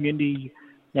 our community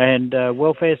and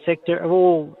welfare sector are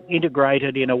all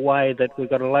integrated in a way that we've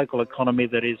got a local economy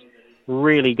that is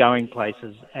really going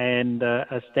places, and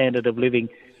a standard of living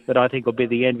that I think will be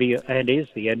the envy, and is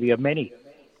the envy of many.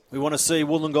 We want to see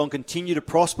Wollongong continue to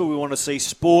prosper. We want to see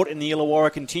sport in the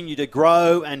Illawarra continue to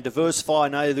grow and diversify. I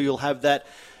know that you'll have that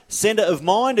centre of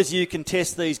mind as you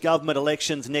contest these government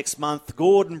elections next month.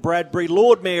 Gordon Bradbury,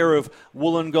 Lord Mayor of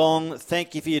Wollongong,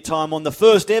 thank you for your time on the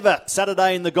first ever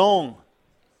Saturday in the Gong.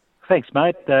 Thanks,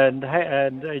 mate, and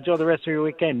enjoy the rest of your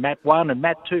weekend. Matt 1 and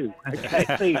Matt 2.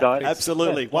 Okay, see you guys.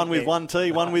 Absolutely. One with one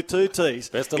T, one with two T's.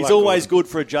 Best of He's luck, always Gordon.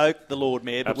 good for a joke, the Lord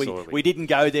Mayor, but we didn't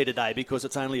go there today because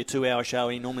it's only a 2-hour show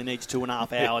and he normally needs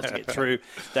 2.5 hours to get through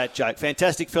that joke.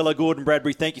 Fantastic fella, Gordon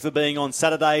Bradbury. Thank you for being on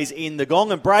Saturdays in the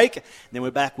Gong and Break. And then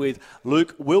we're back with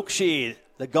Luke Wilkshire,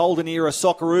 the golden era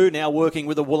Socceroo, now working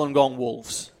with the Wollongong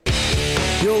Wolves.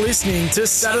 You're listening to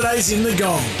Saturdays in the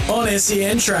Gong on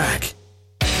SEN Track.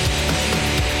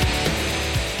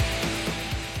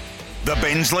 The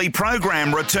Bensley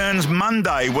program returns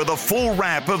Monday with a full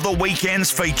wrap of the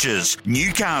weekend's features.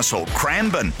 Newcastle,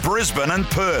 Cranbourne, Brisbane and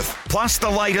Perth. Plus the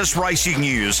latest racing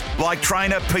news, like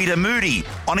trainer Peter Moody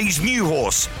on his new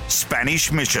horse,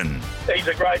 Spanish Mission. He's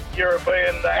a great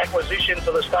European acquisition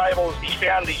for the stables. He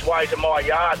found his way to my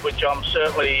yard, which I'm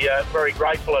certainly very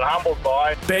grateful and humbled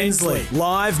by. Bensley,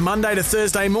 live Monday to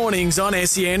Thursday mornings on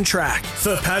SEN Track.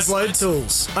 For Pazload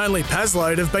Tools. Only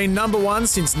Pazload have been number one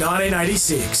since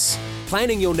 1986.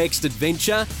 Planning your next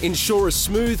adventure? Ensure a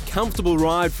smooth, comfortable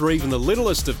ride for even the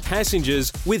littlest of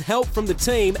passengers with help from the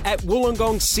team at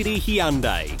Wollongong City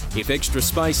Hyundai. If extra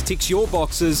space ticks your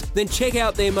boxes, then check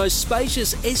out their most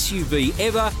spacious SUV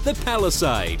ever, the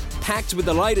Palisade. Packed with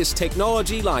the latest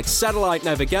technology like satellite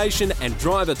navigation and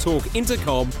driver talk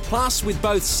intercom, plus with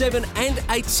both 7 and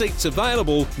 8 seats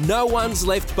available, no one's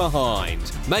left behind.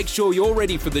 Make sure you're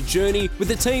ready for the journey with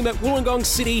the team at Wollongong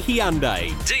City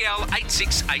Hyundai.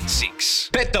 DL8686.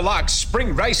 Bet Deluxe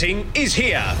Spring Racing is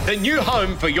here. The new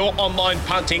home for your online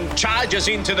punting charges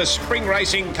into the Spring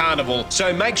Racing Carnival.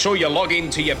 So make sure you log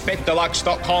in to your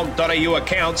betdeluxe.com.au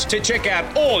accounts to check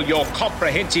out all your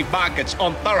comprehensive markets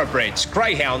on thoroughbreds,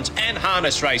 greyhounds and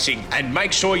harness racing. And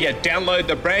make sure you download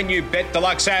the brand new Bet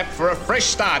Deluxe app for a fresh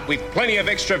start with plenty of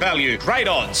extra value, great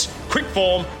odds, quick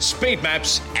form, speed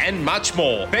maps and much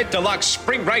more. Bet Deluxe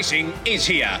Spring Racing is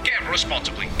here. Gamble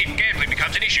responsibly. If gambling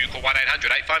becomes an issue, call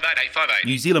 1-800-858-858.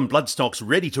 New Zealand Bloodstock's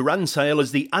ready-to-run sale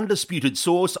is the undisputed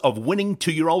source of winning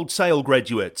 2-year-old sale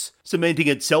graduates. Cementing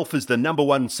itself as the number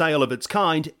one sale of its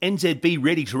kind, NZB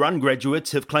ready-to-run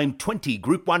graduates have claimed 20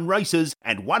 Group 1 races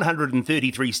and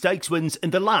 133 stakes wins in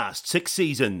the last 6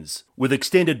 seasons. With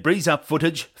extended breeze-up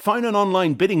footage, phone and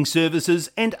online bidding services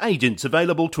and agents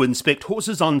available to inspect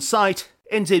horses on site,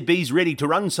 NZB's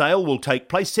ready-to-run sale will take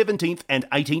place 17th and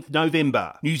 18th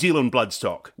November. New Zealand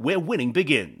Bloodstock, where winning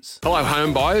begins. Hello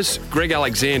home buyers, Greg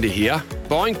Alexander here.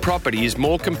 Buying property is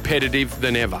more competitive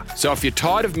than ever. So if you're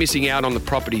tired of missing out on the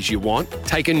properties you want,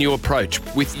 take a new approach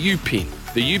with UPIN.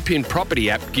 The UPIN property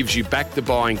app gives you back the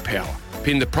buying power.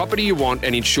 Pin the property you want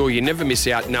and ensure you never miss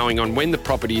out knowing on when the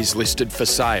property is listed for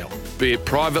sale, be it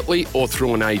privately or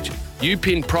through an agent.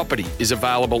 UPIN property is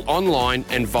available online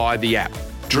and via the app.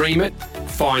 Dream it,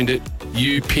 find it,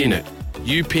 UPIN it.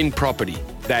 UPIN property.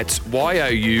 That's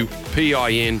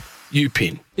YOUPIN,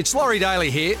 UPIN. It's Laurie Daly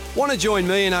here. Want to join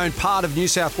me and own part of New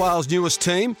South Wales' newest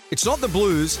team? It's not the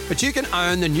Blues, but you can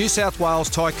own the New South Wales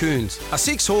Tycoons, a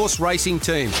 6-horse racing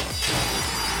team.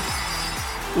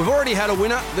 We've already had a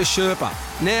winner, the Sherpa.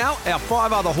 Now, our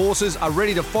 5 other horses are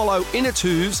ready to follow in its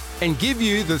hooves and give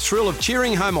you the thrill of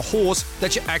cheering home a horse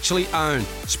that you actually own.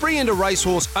 Spring into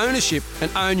racehorse ownership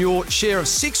and own your share of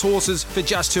 6 horses for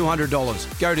just $200.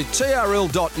 Go to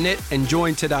trl.net and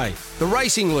join today. The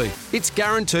Racing League. It's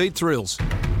guaranteed thrills.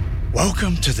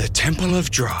 Welcome to the Temple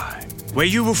of Dry, where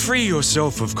you will free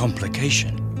yourself of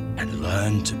complication and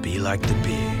learn to be like the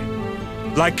beer.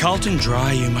 Like Carlton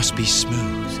Dry, you must be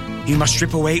smooth. You must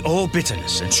strip away all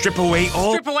bitterness and strip away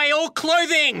all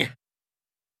clothing!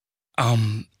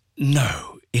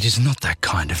 No, it is not that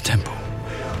kind of temple.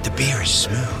 The beer is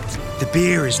smooth. The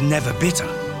beer is never bitter.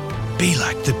 Be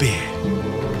like the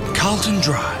beer. Carlton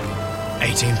Dry.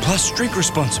 18 plus, drink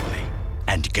responsibly.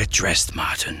 And get dressed,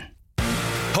 Martin.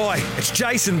 Hi, it's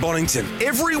Jason Bonington.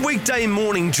 Every weekday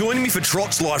morning, join me for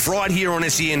Trot's Life right here on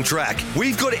SEN Track.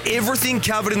 We've got everything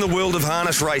covered in the world of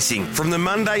harness racing, from the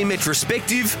Monday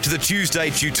Metrospective to the Tuesday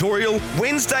tutorial,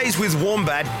 Wednesdays with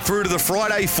Wombat, through to the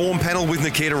Friday form panel with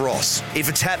Nikita Ross. If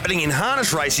it's happening in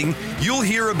harness racing, you'll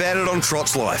hear about it on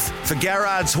Trot's Life. For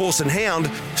Garrard's Horse and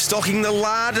Hound, stocking the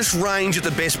largest range at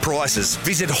the best prices.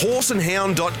 Visit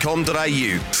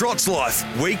horseandhound.com.au. Trot's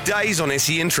Life, weekdays on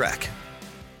SEN Track.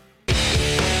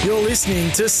 You're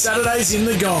listening to Saturdays in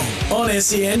the Gong on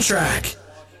SEN Track.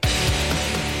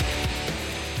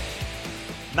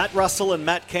 Matt Russell and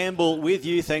Matt Campbell with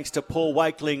you thanks to Paul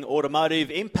Wakeling Automotive,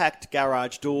 Impact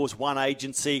Garage Doors, One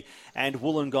Agency and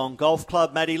Wollongong Golf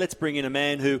Club. Matty, let's bring in a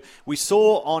man who we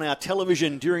saw on our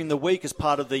television during the week as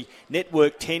part of the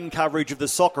Network 10 coverage of the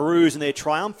Socceroos and their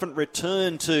triumphant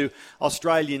return to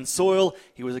Australian soil.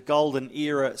 He was a golden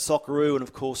era Socceroo and,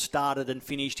 of course, started and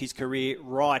finished his career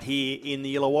right here in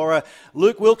the Illawarra.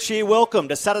 Luke Wilkshire, welcome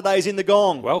to Saturdays in the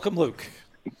Gong. Welcome, Luke.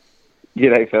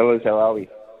 G'day, fellas. How are we?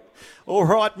 All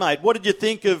right, mate. What did you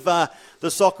think of the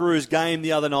Socceroos game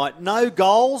the other night? No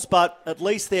goals, but at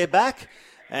least they're back,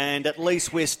 and at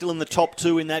least we're still in the top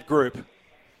 2 in that group.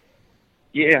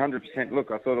 Yeah, 100%.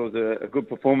 Look, I thought it was a good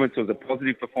performance. It was a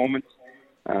positive performance.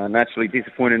 Naturally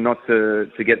disappointed not to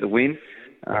get the win.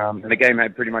 And the game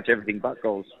had pretty much everything but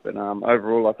goals. But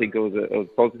overall, I think it was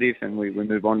positive, and we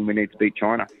move on. We need to beat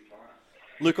China.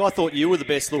 Luke, I thought you were the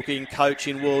best-looking coach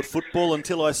in world football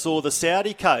until I saw the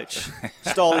Saudi coach.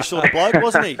 Stylish sort of bloke,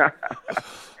 wasn't he?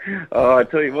 Oh, I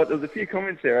tell you what, there was a few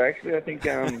comments there, actually. I think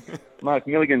Mark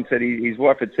Milligan said his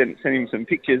wife had sent him some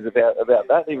pictures about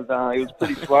that. He was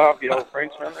pretty suave, the old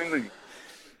Frenchman, wasn't he?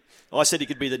 I said he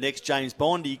could be the next James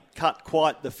Bond. He cut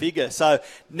quite the figure. So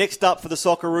next up for the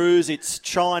Socceroos, it's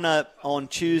China on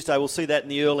Tuesday. We'll see that in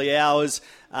the early hours.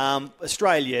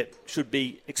 Australia should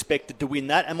be expected to win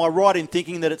that. Am I right in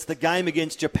thinking that it's the game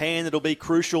against Japan that'll be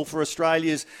crucial for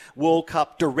Australia's World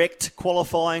Cup direct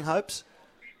qualifying hopes?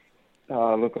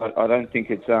 Look, I don't think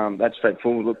it's that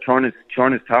straightforward. Look,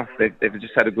 China's tough. They've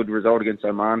just had a good result against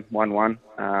Oman, 1-1.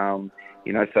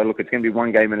 So look, it's going to be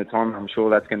one game at a time. I'm sure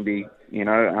that's going to be,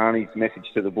 Arnie's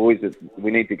message to the boys that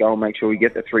we need to go and make sure we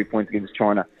get the 3 points against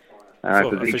China.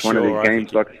 Because each one of these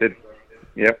games, like I said,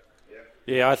 yep.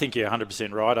 Yeah, I think you're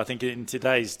 100% right. I think in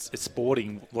today's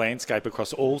sporting landscape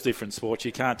across all different sports,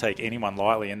 you can't take anyone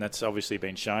lightly, and that's obviously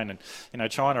been shown.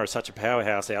 And, China is such a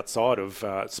powerhouse outside of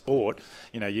sport.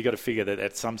 You've got to figure that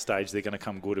at some stage they're going to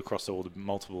come good across all the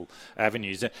multiple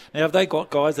avenues. Now, have they got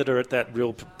guys that are at that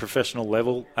real professional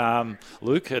level,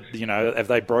 Luke? Have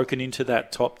they broken into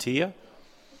that top tier?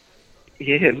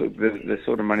 Yeah, look, the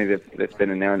sort of money they're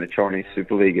spending now in the Chinese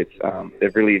Super League,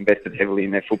 they've really invested heavily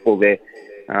in their football there.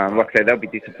 Like I said, they'll be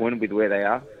disappointed with where they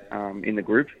are in the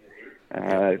group.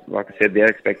 Like I said, their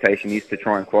expectation is to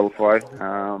try and qualify.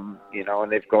 And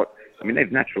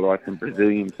they've naturalised some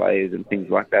Brazilian players and things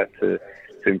like that to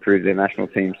improve their national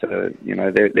team. So,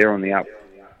 they're on the up.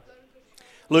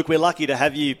 Luke, we're lucky to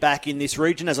have you back in this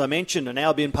region. As I mentioned, an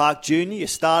Albion Park junior. You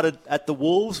started at the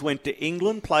Wolves, went to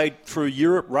England, played through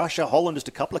Europe, Russia, Holland, just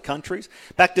a couple of countries,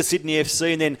 back to Sydney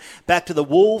FC and then back to the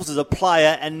Wolves as a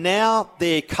player and now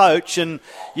their coach. And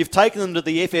you've taken them to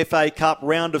the FFA Cup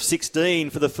round of 16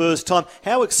 for the first time.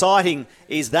 How exciting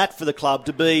is that for the club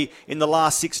to be in the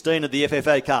last 16 of the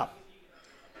FFA Cup?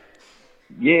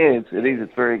 Yeah, it is.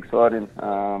 It's very exciting.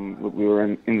 Look, we were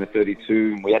in the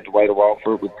 32 and we had to wait a while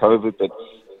for it with COVID, but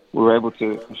we were able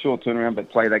to, a short turnaround, but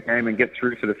play that game and get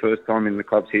through for the first time in the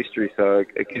club's history. So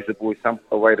it gives the boys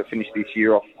a way to finish this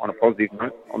year off on a positive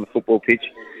note on the football pitch.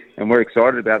 And we're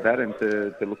excited about that and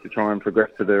to look to try and progress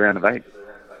to the round of 8.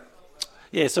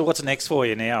 Yeah, so what's next for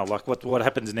you now? Like what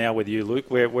happens now with you, Luke?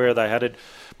 Where are they headed?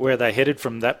 Where are they headed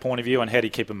from that point of view, and how do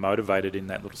you keep them motivated in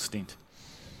that little stint?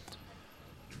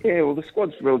 Yeah, well, the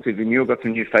squad's relatively new. We've got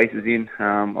some new faces in.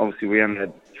 Obviously, we only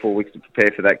had 4 weeks to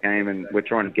prepare for that game, and we're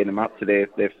trying to get them up to their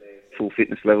full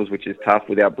fitness levels, which is tough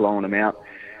without blowing them out,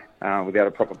 without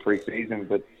a proper pre-season.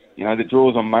 But, the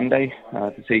draw's on Monday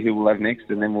to see who we'll have next,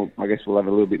 and then we'll have a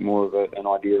little bit more of an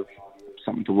idea of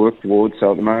something to work towards.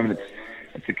 So at the moment,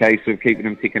 it's a case of keeping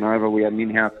them ticking over. We had an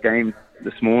in-house game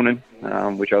this morning,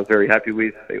 which I was very happy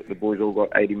with. The boys all got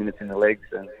 80 minutes in the legs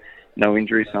and no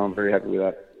injuries, so I'm very happy with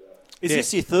that. Is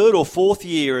this your third or fourth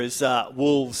year as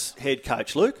Wolves head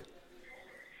coach, Luke?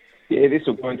 Yeah, this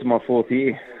will go into my 4th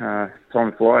year.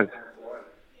 Time flies.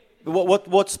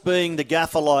 What's being the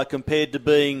gaffer like compared to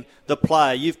being the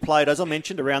player? You've played, as I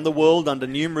mentioned, around the world under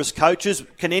numerous coaches.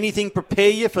 Can anything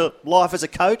prepare you for life as a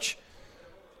coach?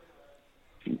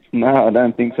 No, I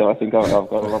don't think so. I think I've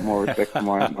got a lot more respect for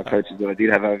my coaches than I did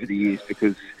have over the years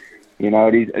because,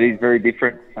 it is very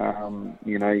different.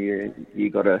 You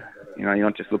got to, you're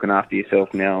not just looking after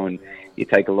yourself now, and you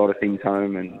take a lot of things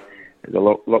home, and there's a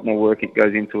lot more work that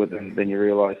goes into it than you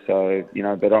realise. So,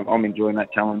 but I'm enjoying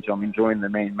that challenge. I'm enjoying the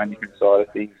management side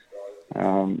of things,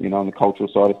 on the cultural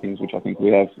side of things, which I think we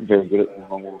have very good at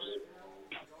the Wolves.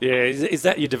 Yeah, is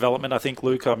that your development, I think,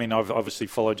 Luke? I mean, I've obviously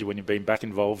followed you when you've been back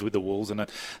involved with the Wolves, and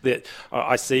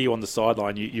I see you on the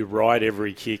sideline. You ride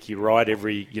every kick, you ride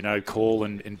every, call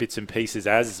and bits and pieces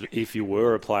as if you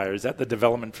were a player. Is that the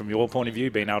development from your point of view,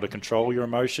 being able to control your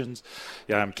emotions,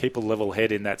 keep a level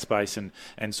head in that space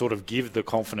and sort of give the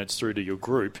confidence through to your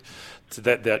group? So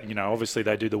that obviously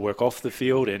they do the work off the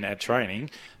field and at training.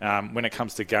 When it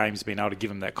comes to games, being able to give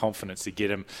them that confidence to get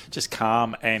them just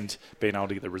calm and being able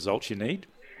to get the results you need.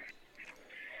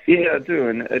 Yeah, I do,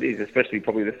 and it is, especially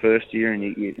probably the first year, and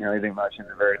the emotions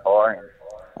are very high.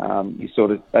 And, you sort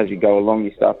of, as you go along,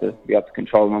 you start to be able to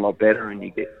control them a lot better, and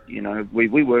you get,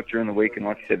 we work during the week, and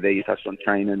like you said there, you touched on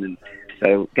training, and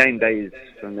so game day is,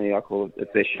 for me, I call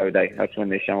it's their show day. That's when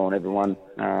they're showing everyone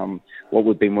what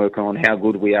we've been working on, how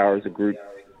good we are as a group.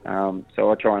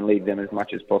 So I try and leave them as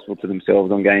much as possible to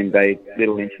themselves on game day,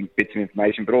 little bits of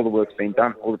information, but all the work's been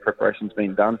done, all the preparation's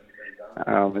been done,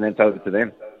 and then it's over to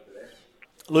them.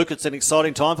 Luke, it's an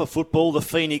exciting time for football. The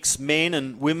Phoenix men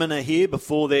and women are here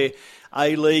before their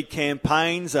A-League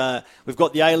campaigns. We've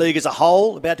got the A-League as a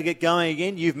whole about to get going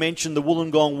again. You've mentioned the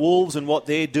Wollongong Wolves and what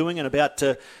they're doing and about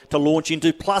to launch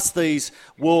into, plus these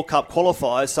World Cup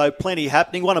qualifiers, so plenty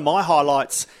happening. One of my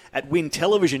highlights at Win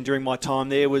Television during my time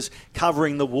there was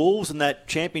covering the Wolves and that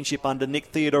championship under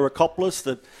Nick Theodorakopoulos,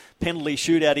 the penalty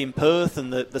shootout in Perth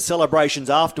and the celebrations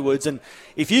afterwards. And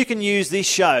if you can use this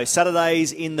show,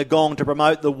 Saturdays in the Gong, to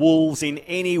promote the Wolves in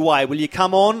any way, will you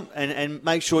come on and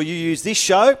make sure you use this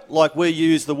show like we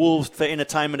use the Wolves for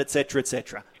entertainment, etc.,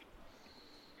 etc.?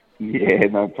 Yeah,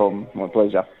 no problem. My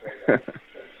pleasure.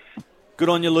 Good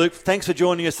on you, Luke. Thanks for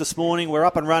joining us this morning. We're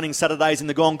up and running Saturdays in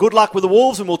the Gong. Good luck with the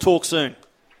Wolves, and we'll talk soon.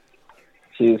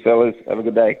 Cheers, fellas. Have a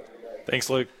good day. Thanks,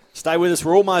 Luke. Stay with us.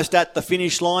 We're almost at the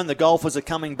finish line. The golfers are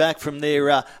coming back from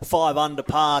their 5 under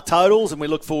par totals, and we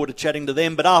look forward to chatting to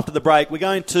them. But after the break, we're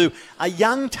going to a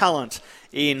young talent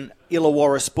in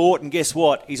Illawarra sport, and guess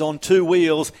what? He's on 2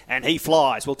 wheels and he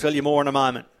flies. We'll tell you more in a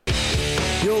moment.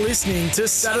 You're listening to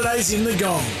Saturdays in the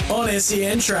Gong on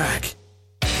SEN Track.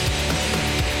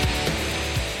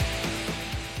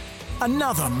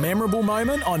 Another memorable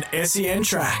moment on SEN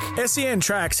Track. SEN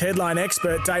Track's headline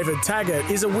expert David Taggart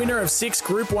is a winner of 6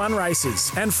 Group 1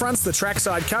 races and fronts the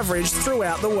trackside coverage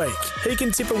throughout the week. He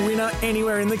can tip a winner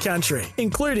anywhere in the country,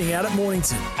 including out at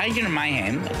Mornington. Agent of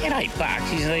Mayhem, get $8.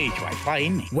 He's the each way play,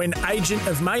 isn't he? When Agent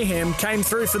of Mayhem came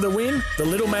through for the win, the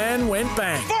little man went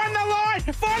bang. Find the line!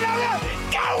 Find the line!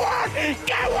 Go on!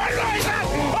 Go on,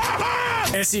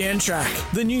 Loser! SEN Track,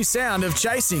 the new sound of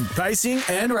chasing, pacing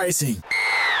and racing.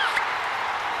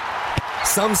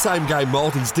 Some same-game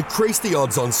multis decrease the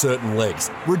odds on certain legs,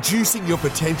 reducing your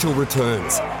potential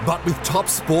returns. But with Top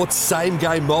Sport's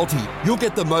same-game multi, you'll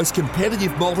get the most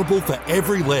competitive multiple for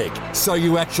every leg, so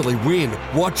you actually win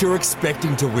what you're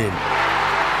expecting to win.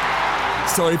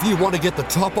 So if you want to get the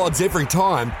top odds every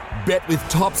time, bet with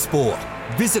Top Sport.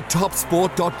 Visit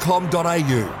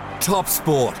topsport.com.au. Top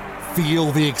Sport.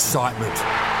 Feel the excitement.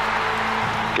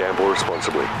 Gamble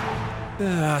responsibly.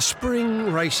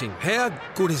 Spring racing. How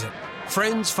good is it?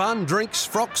 Friends, fun, drinks,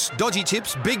 frocks, dodgy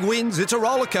tips, big wins. It's a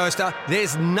roller coaster.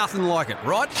 There's nothing like it,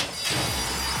 right?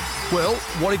 Well,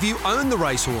 what if you own the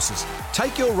racehorses?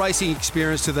 Take your racing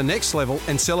experience to the next level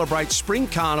and celebrate Spring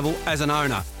Carnival as an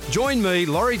owner. Join me,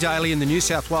 Laurie Daly, and the New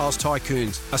South Wales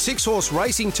Tycoons, a 6-horse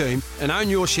racing team, and own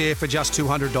your share for just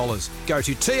 $200. Go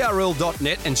to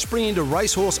trl.net and spring into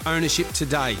racehorse ownership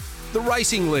today. The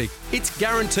Racing League. It's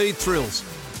guaranteed thrills.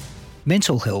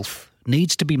 Mental health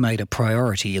needs to be made a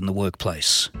priority in the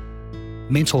workplace.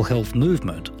 Mental Health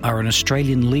Movement are an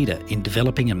Australian leader in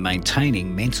developing and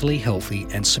maintaining mentally healthy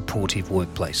and supportive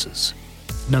workplaces.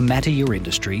 No matter your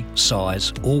industry,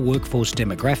 size or workforce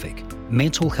demographic,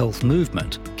 Mental Health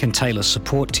Movement can tailor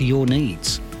support to your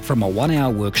needs. From a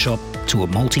 1-hour workshop to a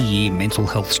multi-year mental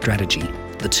health strategy,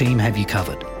 the team have you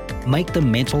covered. Make the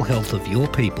mental health of your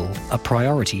people a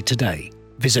priority today.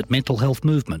 Visit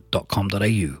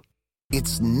mentalhealthmovement.com.au.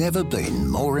 It's never been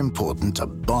more important to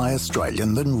buy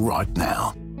Australian than right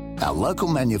now. Our local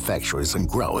manufacturers and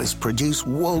growers produce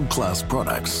world-class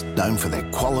products known for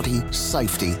their quality,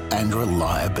 safety and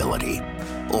reliability,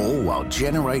 all while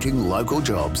generating local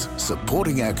jobs,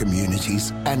 supporting our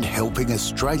communities and helping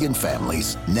Australian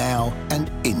families now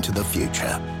and into the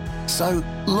future. So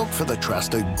look for the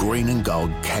trusted green and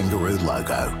gold kangaroo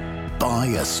logo.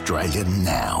 Buy Australian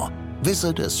now.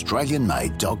 Visit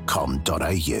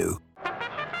australianmade.com.au.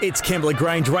 It's Kembla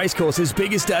Grange Racecourse's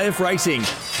biggest day of racing.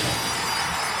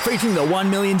 Featuring the $1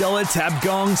 million Tab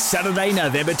Gong, Saturday,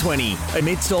 November 20.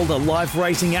 Amidst all the live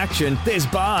racing action, there's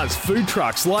bars, food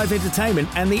trucks, live entertainment,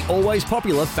 and the always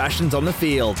popular fashions on the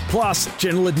field. Plus,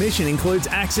 general admission includes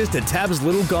access to Tab's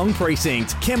Little Gong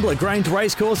Precinct. Kembla Grange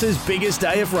Racecourse's biggest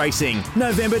day of racing,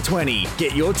 November 20.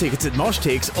 Get your tickets at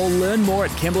MoshTix or learn more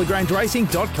at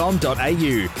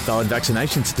kemblagrangeracing.com.au. Valid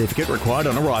vaccination certificate required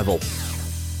on arrival.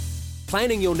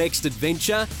 Planning your next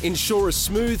adventure? Ensure a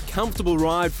smooth, comfortable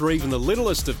ride for even the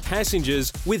littlest of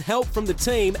passengers with help from the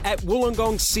team at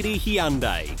Wollongong City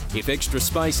Hyundai. If extra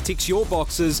space ticks your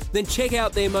boxes, then check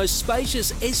out their most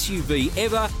spacious SUV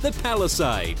ever, the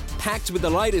Palisade. Packed with the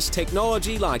latest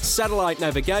technology like satellite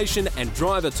navigation and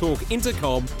driver talk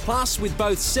intercom, plus with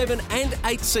both 7 and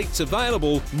 8 seats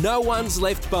available, no one's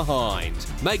left behind.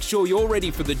 Make sure you're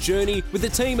ready for the journey with the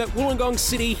team at Wollongong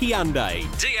City Hyundai.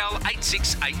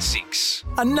 DL8686.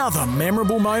 Another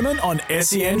memorable moment on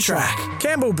SEN Track.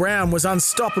 Campbell Brown was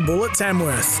unstoppable at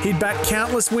Tamworth. He'd backed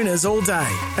countless winners all day.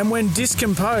 And when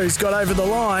Discompose got over the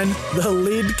line, the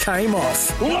lid came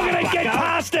off. Look at it, get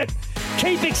past it!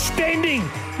 Keep extending.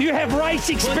 You have race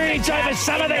experience over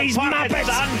some of these Muppets.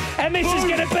 And this is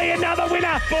going to be another winner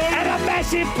at a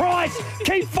massive price.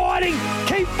 Keep fighting.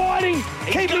 Keep fighting.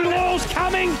 Keep the laws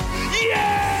coming.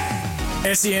 Yeah!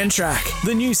 SEN Track,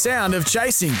 the new sound of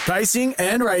chasing, pacing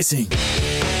and racing.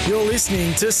 You're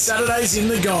listening to Saturdays in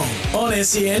the Gong on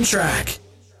SEN Track.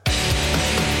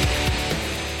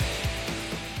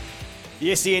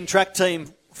 The SEN Track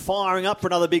team firing up for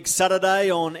another big Saturday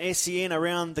on SEN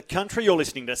around the country. You're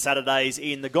listening to Saturdays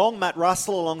in the Gong. Matt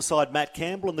Russell alongside Matt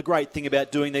Campbell. And the great thing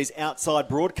about doing these outside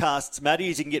broadcasts, Matty,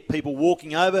 is you can get people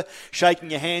walking over, shaking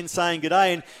your hand, saying good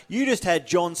day. And you just had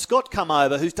John Scott come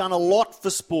over, who's done a lot for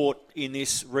sport in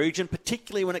this region,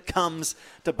 particularly when it comes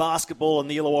to basketball and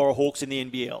the Illawarra Hawks in the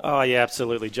NBL. Oh, yeah,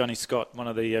 absolutely. Johnny Scott, one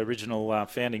of the original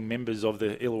founding members of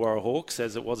the Illawarra Hawks,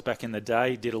 as it was back in the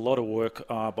day, did a lot of work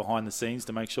behind the scenes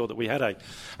to make sure that we had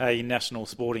a national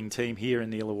sporting team here in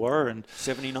the Illawarra. And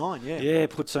 79, yeah. Yeah,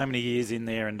 put so many years in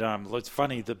there. And it's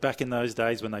funny that back in those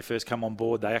days when they first come on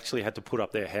board, they actually had to put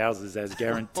up their houses as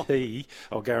guarantee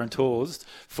or guarantors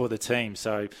for the team.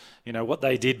 So, you know, what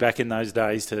they did back in those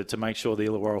days to make sure the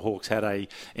Illawarra Hawks had a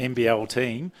NBL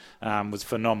team was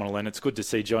phenomenal, and it's good to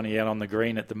see Johnny out on the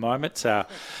green at the moment,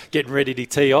 getting ready to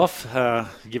tee off,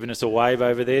 giving us a wave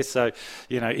over there. So,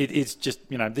 you know, it's just,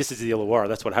 you know, this is the Illawarra.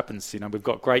 That's what happens. You know, we've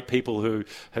got great people who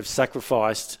have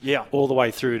sacrificed all the way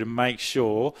through to make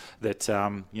sure that,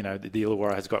 you know, the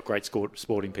Illawarra has got great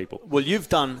sporting people. Well, you've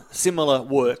done similar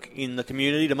work in the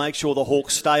community to make sure the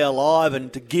Hawks stay alive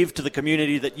and to give to the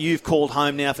community that you've called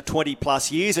home now for 20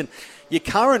 plus years. And your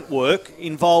current work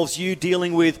involves you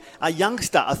dealing with a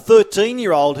youngster, a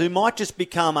 13-year-old who might just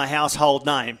become a household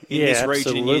name in this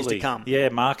region in years to come. Yeah,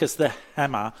 Marcus the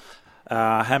Hammer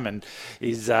Hammond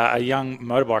is a young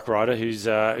motorbike rider who's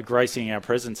gracing our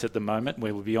presence at the moment.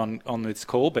 We will be on this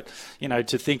call. But, you know,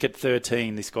 to think at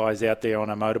 13, this guy's out there on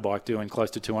a motorbike doing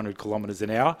close to 200 kilometres an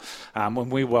hour. When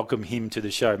we welcome him to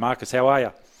the show. Marcus, how are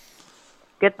you?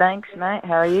 Good, thanks, mate.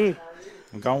 How are you?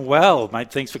 I'm going well, mate.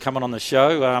 Thanks for coming on the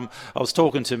show. I was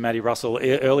talking to Matty Russell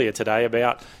earlier today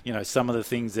about, you know, some of the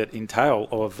things that entail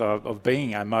of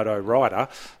being a moto rider.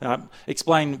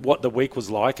 Explain what the week was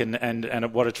like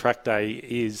and what a track day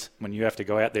is when you have to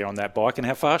go out there on that bike and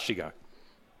how fast you go.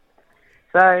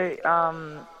 So,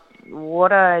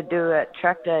 what I do at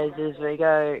track days is we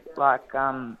go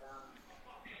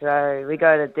we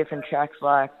go to different tracks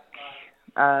like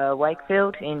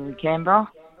Wakefield in Canberra.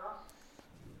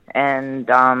 And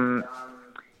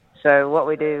so what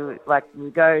we do, we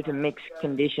go to mixed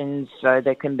conditions, so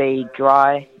there can be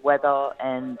dry weather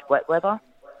and wet weather.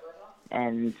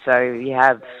 And so you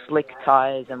have slick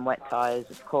tyres and wet tyres.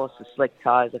 Of course, the slick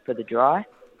tyres are for the dry.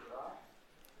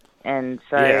 And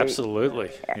so yeah,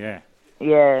 absolutely, yeah.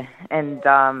 Yeah,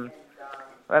 and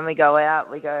when we go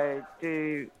out, we go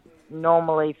do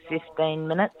normally 15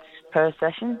 minutes per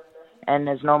session, and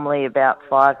there's normally about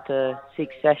 5 to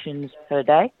 6 sessions per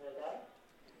day.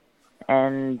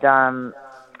 And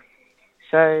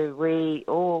so we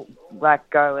all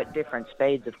go at different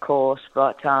speeds, of course,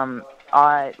 but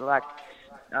I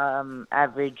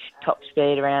average top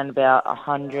speed around about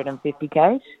 150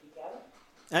 k's.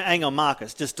 Hang on,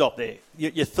 Marcus, just stop there.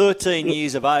 You're 13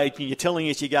 years of age and you're telling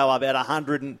us you go about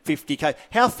 150 k.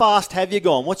 How fast have you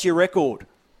gone? What's your record?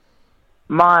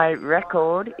 My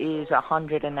record is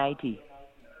 180.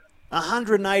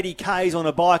 180 k's on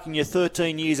a bike and you're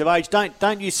 13 years of age.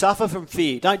 Don't you suffer from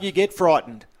fear? Don't you get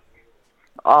frightened?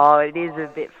 Oh, it is a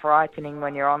bit frightening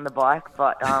when you're on the bike,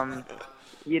 but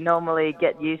you normally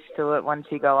get used to it once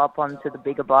you go up onto the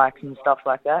bigger bikes and stuff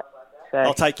like that. So.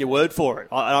 I'll take your word for it.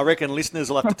 I reckon listeners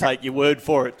will have to take your word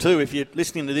for it too. If you're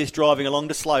listening to this driving along,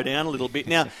 to slow down a little bit.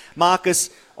 Now, Marcus,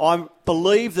 I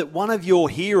believe that one of your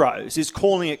heroes is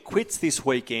calling it quits this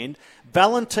weekend.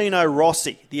 Valentino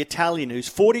Rossi, the Italian, who's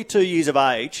 42 years of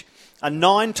age, a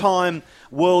 9-time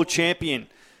world champion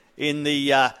in the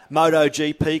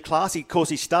MotoGP class. Of course,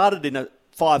 he started in a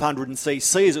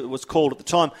 500cc, as it was called at the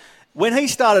time. When he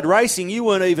started racing, you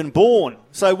weren't even born.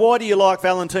 So why do you like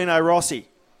Valentino Rossi?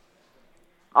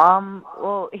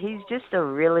 Well, he's just a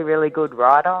really, really good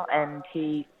rider, and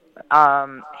he's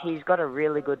got a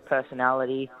really good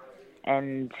personality.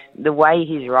 And the way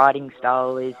his riding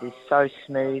style is so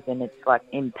smooth and it's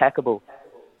impeccable.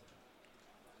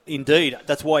 Indeed.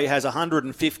 That's why he has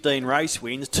 115 race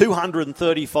wins,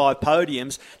 235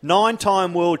 podiums,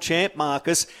 9-time world champ,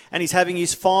 Marcus, and he's having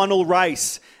his final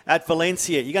race at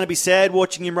Valencia. You're going to be sad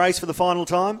watching him race for the final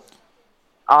time?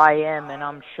 I am, and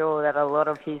I'm sure that a lot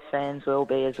of his fans will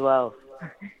be as well.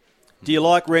 Do you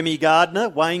like Remy Gardner,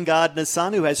 Wayne Gardner's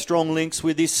son, who has strong links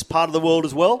with this part of the world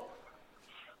as well?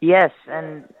 Yes,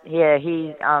 and yeah,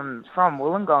 he's from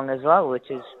Wollongong as well, which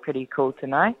is pretty cool to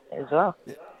know as well.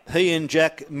 He and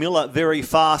Jack Miller very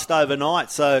fast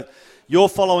overnight, so you're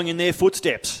following in their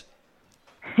footsteps.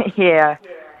 yeah,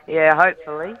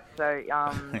 hopefully. So,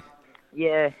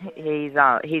 yeah,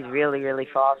 he's really, really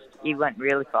fast. He went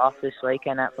really fast this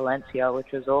weekend at Valencia,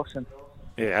 which was awesome.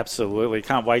 Yeah, absolutely.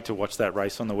 Can't wait to watch that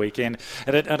race on the weekend.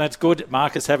 And it's good,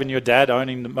 Marcus, having your dad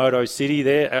owning the Moto City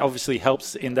there. It obviously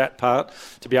helps in that part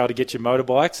to be able to get your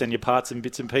motorbikes and your parts and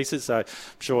bits and pieces. So I'm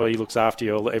sure he looks after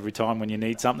you every time when you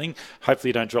need something. Hopefully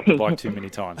you don't drop the bike too many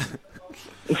times.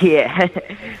 Yeah.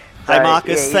 Hey,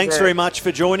 Marcus, thanks very much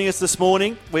for joining us this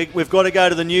morning. We've got to go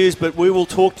to the news, but we will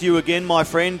talk to you again, my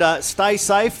friend. Stay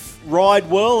safe, ride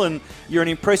well, and you're an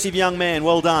impressive young man.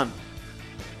 Well done.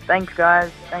 Thanks,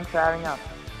 guys. Thanks for having us.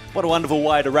 What a wonderful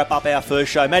way to wrap up our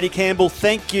first show. Matty Campbell,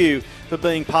 thank you for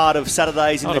being part of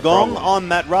Saturdays in the Gong. I'm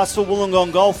Matt Russell,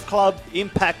 Wollongong Golf Club,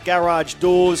 Impact Garage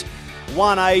Doors,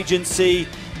 One Agency,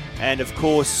 and, of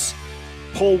course,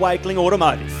 Paul Wakeling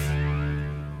Automotive.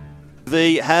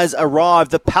 Has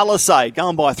arrived, the Palisade,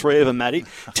 going by three of them, Matty.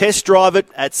 Test drive it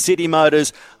at City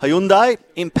Motors Hyundai,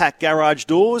 Impact Garage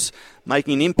Doors,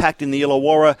 making an impact in the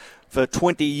Illawarra for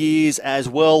 20 years as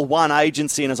well. One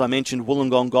Agency and, as I mentioned,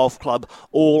 Wollongong Golf Club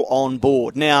all on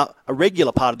board. Now, a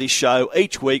regular part of this show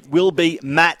each week will be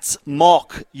Matt's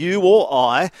Mock. You or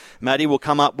I, Matty, will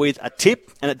come up with a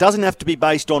tip, and it doesn't have to be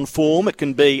based on form. It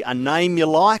can be a name you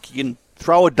like. You can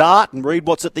throw a dart and read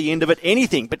what's at the end of it,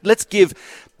 anything. But let's give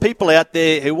people out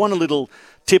there who want a little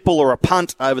tipple or a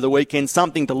punt over the weekend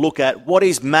something to look at. What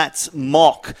is Matt's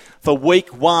mock for week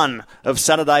one of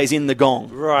Saturdays in the Gong?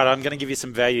 Right, I'm going to give you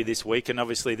some value this week, and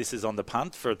obviously this is on the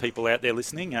punt for people out there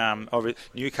listening.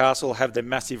 Newcastle have their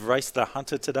massive race, the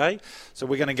Hunter, today, so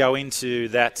we're going to go into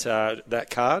that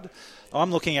card.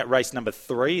 I'm looking at race number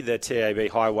 3, the TAB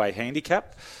Highway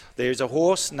Handicap. There's a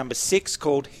horse, number 6,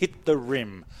 called Hit the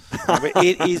Rim.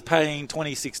 It is paying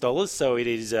 $26, so it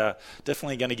is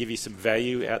definitely going to give you some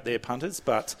value out there, punters.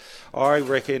 But I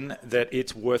reckon that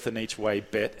it's worth an each-way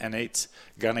bet, and it's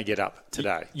going to get up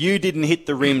today. You didn't hit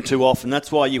the rim too often.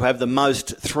 That's why you have the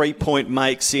most three-point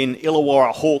makes in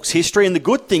Illawarra Hawks history. And the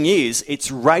good thing is,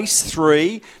 it's race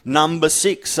 3, number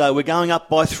 6. So we're going up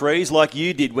by 3s like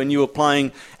you did when you were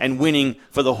playing and winning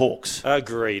for the Hawks.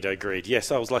 Agreed.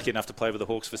 Yes, I was lucky enough to play with the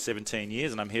Hawks for 17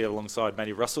 years, and I'm here alongside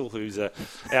Matty Russell, who's an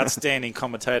outstanding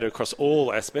commentator across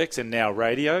all aspects, and now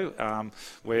radio,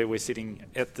 where we're sitting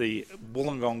at the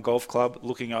Wollongong Golf Club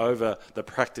looking over the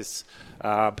practice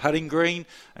putting green,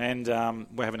 and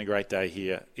we're having a great day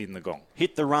here in the Gong.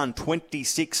 Hit the run,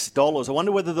 $26. I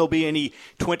wonder whether there'll be any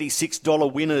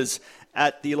 $26 winners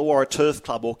at the Illawarra Turf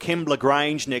Club or Kembla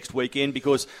Grange next weekend,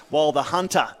 because while the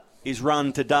Hunter is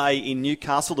run today in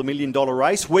Newcastle, the $1 million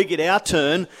race, we get our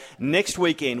turn next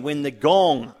weekend when the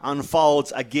Gong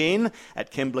unfolds again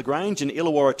at Kembla Grange. And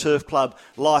Illawarra Turf Club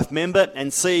life member and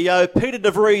CEO Peter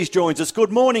De Vries joins us.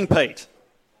 Good morning, Pete.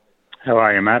 How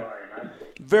are you, Matt?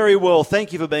 Very well.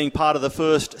 Thank you for being part of the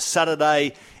first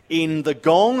Saturday in the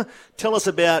Gong. Tell us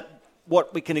about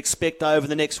what we can expect over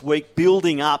the next week,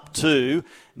 building up to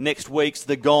next week's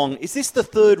the Gong. Is this the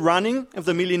third running of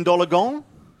the $1 million Gong?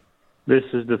 This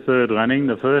is the third running.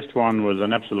 The first one was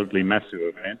an absolutely massive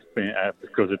event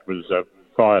because it was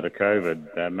prior to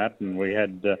COVID, Matt, and we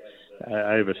had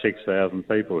over 6,000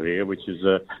 people here, which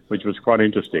was quite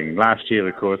interesting. Last year,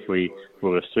 of course, we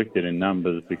were restricted in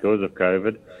numbers because of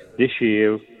COVID. This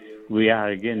year, we are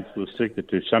again restricted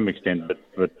to some extent,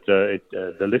 but the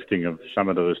lifting of some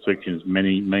of the restrictions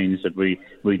means that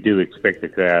we do expect a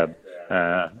crowd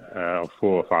of 4,000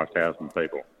 or 5,000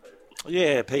 people.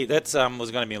 Yeah, Pete, that was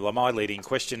going to be my leading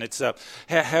question. It's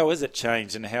how has it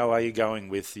changed, and how are you going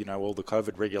with all the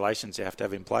COVID regulations you have to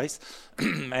have in place,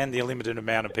 and the limited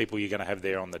amount of people you're going to have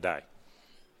there on the day?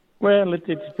 Well,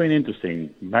 it's been interesting,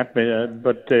 Matt,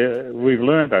 but we've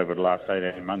learned over the last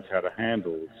 18 months how to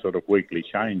handle sort of weekly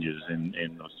changes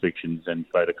in restrictions and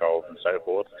protocols and so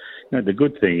forth. The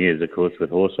good thing is, of course, with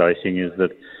horse racing is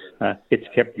that it's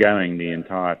kept going the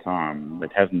entire time.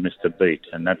 It hasn't missed a beat,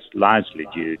 and that's largely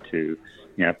due to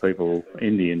people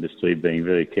in the industry being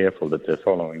very careful that they're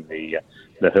following the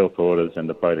health orders and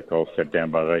the protocols set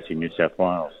down by Racing New South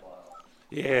Wales.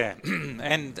 Yeah,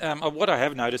 and what I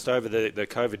have noticed over the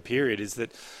COVID period is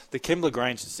that the Kembla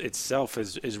Grange itself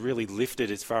has really lifted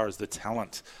as far as the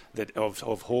talent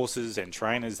of horses and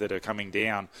trainers that are coming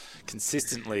down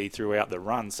consistently throughout the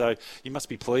run. So you must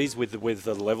be pleased with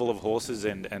the level of horses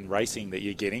and racing that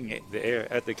you're getting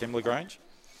there at the Kembla Grange.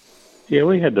 Yeah,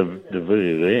 we had the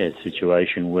very rare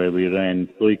situation where we ran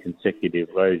 3 consecutive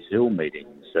Rose Hill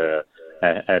meetings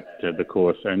at the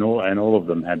course, and all of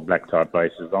them had black type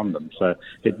races on them. So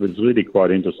it was really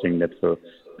quite interesting that for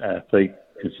 3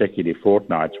 consecutive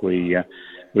fortnights we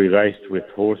raced with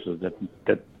horses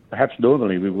that perhaps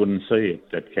normally we wouldn't see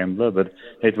at Kembla, but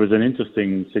it was an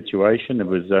interesting situation. It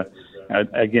was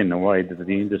again a way that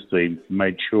the industry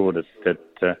made sure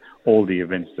that all the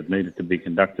events that needed to be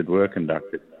conducted were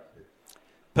conducted.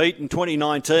 Pete, in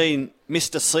 2019,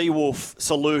 Mr. Seawolf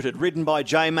saluted, ridden by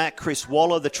J-Mac, Chris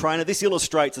Waller, the trainer. This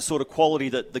illustrates the sort of quality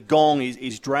that the Gong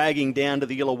is dragging down to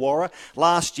the Illawarra.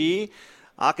 Last year,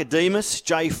 Archidemus,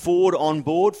 Jay Ford on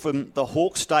board from the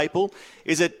Hawk staple.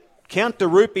 Is it Count de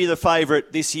Rupee the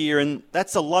favourite this year? And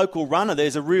that's a local runner.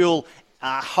 There's a real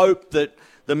hope that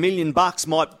the $1 million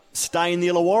might stay in the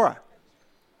Illawarra.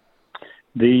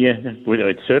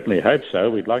 We'd certainly hope so.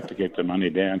 We'd like to get the money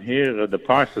down here. The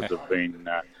prices have been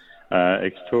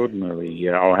extraordinarily,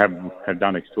 or have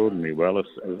done extraordinarily well,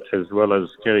 as well as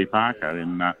Kerry Parker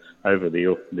in over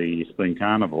the Spring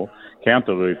Carnival. Count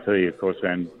de Rupee, of course,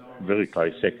 ran very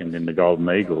close second in the Golden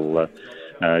Eagle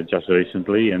just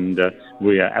recently, and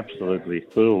we are absolutely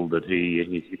thrilled that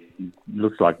he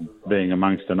looks like being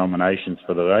amongst the nominations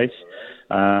for the race.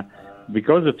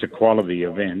 Because it's a quality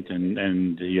event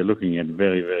and you're looking at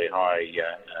very, very high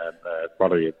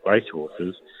quality of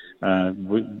racehorses,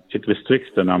 it restricts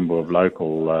the number of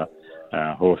local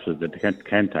horses that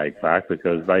can take part,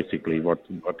 because basically what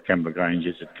Kembla Grange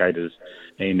is, it caters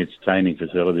in its training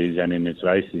facilities and in its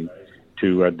racing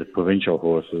to the provincial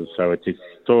horses. So it's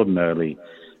extraordinarily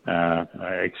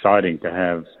exciting to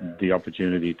have the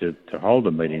opportunity to hold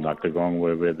a meeting like the Gong,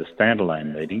 where we're the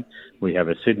standalone meeting. We have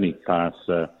a Sydney class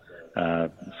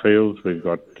fields, we've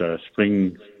got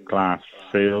spring class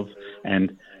fields,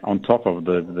 and on top of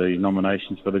the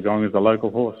nominations for the Gong is the local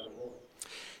horse.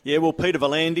 Yeah, well, Peter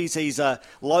V'landys, he's a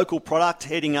local product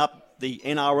heading up the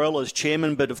NRL as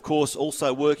chairman, but of course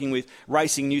also working with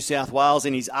Racing New South Wales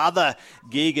in his other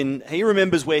gig, and he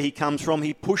remembers where he comes from.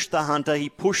 He pushed the Hunter, he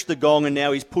pushed the Gong, and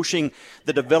now he's pushing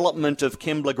the development of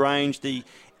Kembla Grange, the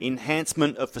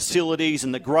enhancement of facilities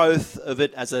and the growth of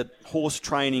it as a horse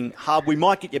training hub. We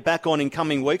might get you back on in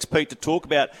coming weeks, Pete, to talk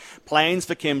about plans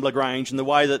for Kembla Grange and the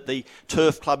way that the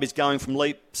Turf Club is going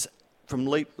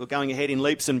going ahead in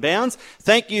leaps and bounds.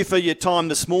 Thank you for your time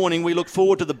this morning. We look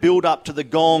forward to the build-up to the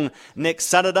Gong next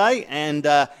Saturday, and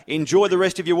enjoy the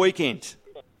rest of your weekend.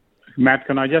 Matt,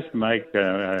 can I just say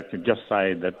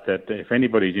that if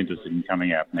anybody's interested in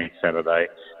coming out next Saturday,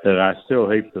 there are still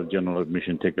heaps of general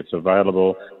admission tickets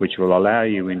available, which will allow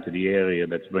you into the area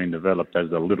that's been developed as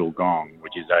the Little Gong,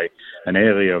 which is an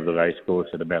area of the racecourse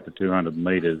at about the 200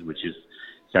 metres, which is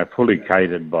fully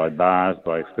catered by bars,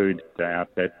 by food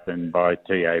outlets, and by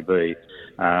TAB.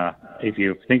 If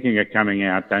you're thinking of coming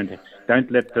out,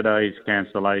 don't let today's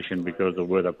cancellation because of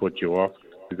weather put you off,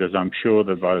 because I'm sure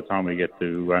that by the time we get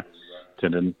to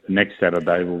the next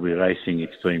Saturday, we'll be racing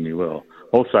extremely well.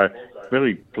 Also,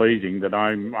 very pleasing that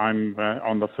I'm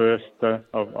on the first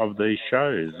of these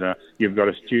shows. You've got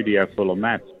a studio full of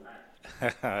Matt.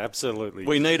 Absolutely.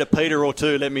 We need a Peter or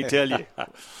two, let me tell you.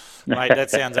 Mate, that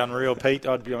sounds unreal, Pete.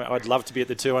 I'd love to be at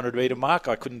the 200-metre mark.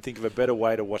 I couldn't think of a better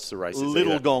way to watch the races.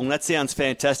 Little Gong, that sounds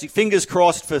fantastic. Fingers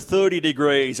crossed for 30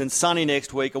 degrees and sunny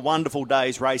next week. A wonderful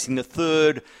day's racing. The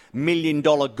third $1 million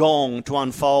Gong to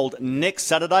unfold next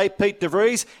Saturday. Pete De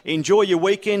Vries, enjoy your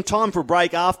weekend. Time for a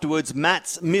break afterwards.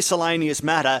 Matt's Miscellaneous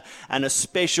Matter, and a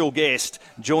special guest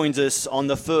joins us on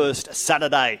the first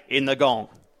Saturday in the Gong.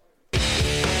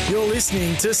 You're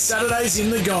listening to Saturdays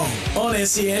in the Gong on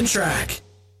SEN Track.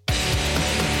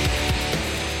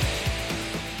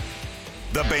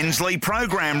 The Bensley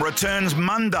program returns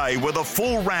Monday with a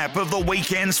full wrap of the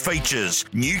weekend's features.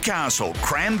 Newcastle,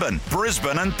 Cranbourne,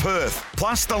 Brisbane and Perth.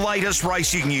 Plus the latest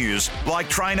racing news, like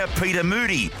trainer Peter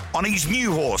Moody on his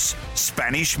new horse,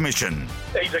 Spanish Mission.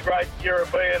 He's a great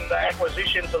European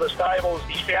acquisition for the stables.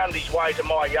 He's found his way to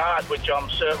my yard, which I'm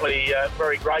certainly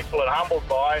very grateful and humbled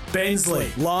by.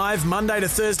 Bensley, live Monday to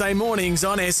Thursday mornings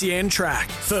on SEN Track.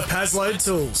 For Pazload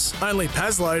Tools. Only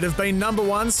Pazload have been number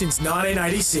one since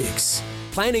 1986.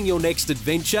 Planning your next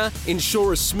adventure?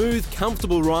 Ensure a smooth,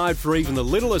 comfortable ride for even the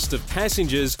littlest of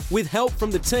passengers with help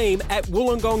from the team at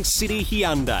Wollongong City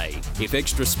Hyundai. If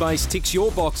extra space ticks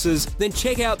your boxes, then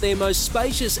check out their most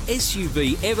spacious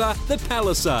SUV ever, the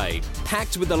Palisade.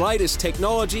 Packed with the latest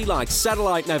technology like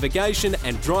satellite navigation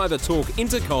and driver talk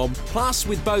intercom, plus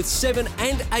with both 7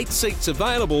 and 8 seats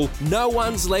available, no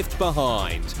one's left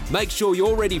behind. Make sure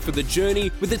you're ready for the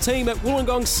journey with the team at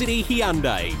Wollongong City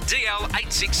Hyundai.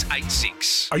 DL8686.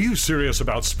 Are you serious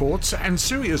about sports and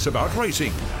serious about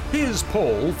racing? Here's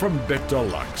Paul from Bet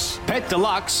Deluxe. Bet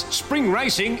Deluxe Spring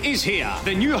Racing is here.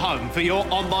 The new home for your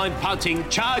online punting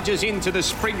charges into the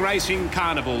Spring Racing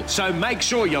Carnival. So make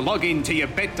sure you log in to your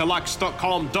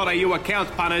betdeluxe.com.au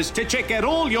account, punters, to check out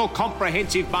all your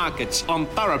comprehensive markets on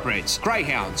thoroughbreds,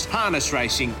 greyhounds, harness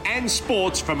racing and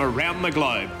sports from around the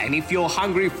globe. And if you're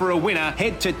hungry for a winner,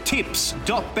 head to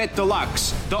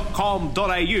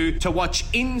tips.betdeluxe.com.au to watch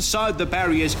inside the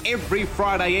barriers every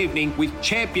Friday evening with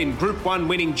champion Group 1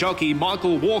 winning jockey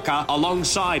Michael Walker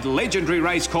alongside legendary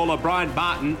race caller Brian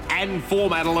Martin and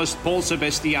form analyst Paul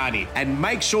Sebastiani. And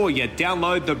make sure you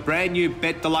download the brand new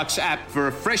Bet Deluxe app for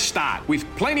a fresh start with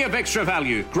plenty of extra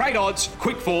value, great odds,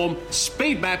 quick form,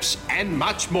 speed maps and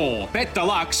much more. Bet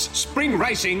Deluxe, spring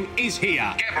racing is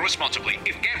here. Gamble responsibly.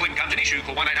 If gambling becomes an issue,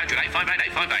 call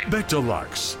 1-800-858-858. Bet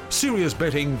Deluxe. Serious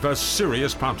betting for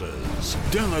serious punters.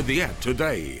 Download the app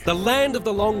today. The land of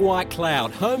the long white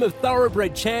cloud, home of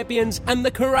thoroughbred champions and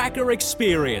the Karaka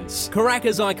experience.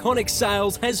 Karaka's iconic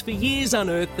sales has for years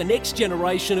unearthed the next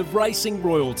generation of racing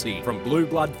royalty. From blue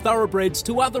blood thoroughbreds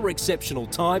to other exceptional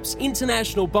types,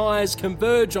 international buyers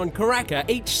converge on Karaka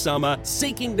each summer,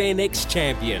 seeking their next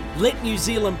champion. Let New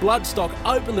Zealand bloodstock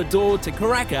open the door to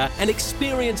Karaka and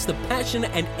experience the passion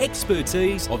and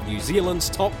expertise of New Zealand's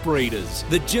top breeders.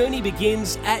 The journey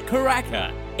begins at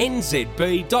Karaka.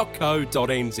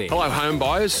 nzb.co.nz. Hello home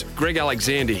buyers, Greg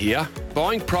Alexander here.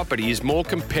 Buying property is more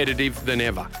competitive than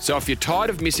ever. So if you're tired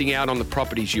of missing out on the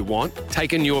properties you want,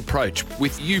 take a new approach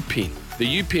with UPIN.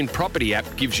 The UPIN property app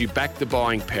gives you back the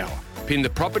buying power. Pin the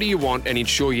property you want and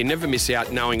ensure you never miss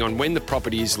out knowing on when the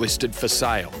property is listed for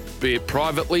sale, be it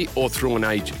privately or through an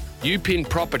agent. UPIN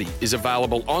property is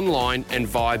available online and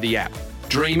via the app.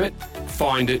 Dream it,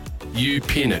 find it,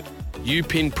 UPIN it.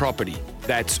 UPIN property.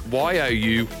 That's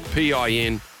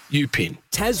YOUPIN, UPIN.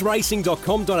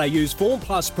 TasRacing.com.au's Form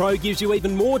Plus Pro gives you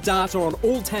even more data on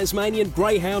all Tasmanian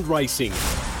greyhound racing.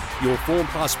 Your Form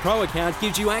Plus Pro account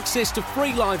gives you access to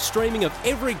free live streaming of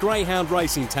every greyhound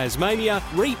race in Tasmania,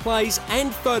 replays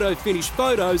and photo finish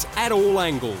photos at all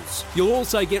angles. You'll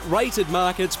also get rated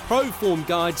markets, pro form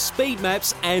guides, speed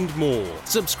maps and more.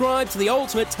 Subscribe to the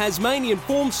ultimate Tasmanian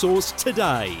form source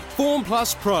today. Form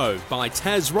Plus Pro by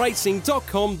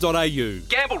TasRacing.com.au.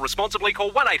 Gamble responsibly.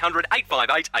 Call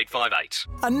 1-800-858-858.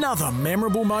 Another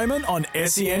memorable moment on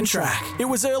SEN Track. It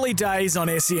was early days on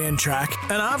SEN Track,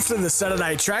 and after the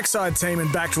Saturday trackside team in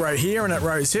back row here and at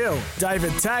Rose Hill,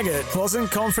 David Taggart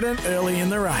wasn't confident early in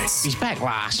the race. He's back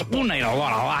last. We'll need a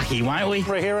lot of lucky, won't we?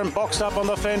 Rehiran boxed up on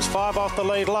the fence, 5 off the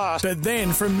lead last. But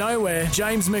then, from nowhere,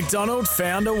 James McDonald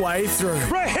found a way through.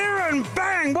 Rehiran,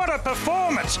 bang, what a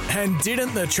performance! And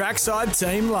didn't the trackside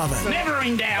team love it? Never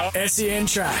in doubt. SEN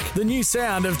Track, the new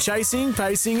sound of chasing,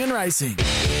 pacing and racing.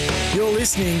 You're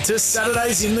listening to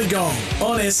Saturdays in the Gong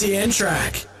on SEN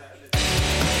Track.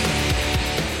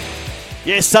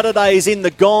 Yes, Saturdays in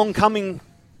the Gong coming.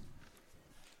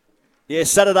 Yes,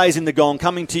 Saturdays in the Gong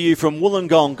coming to you from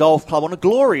Wollongong Golf Club on a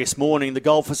glorious morning. The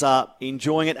golfers are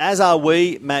enjoying it, as are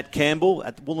we, Matt Campbell,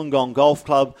 at the Wollongong Golf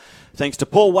Club. Thanks to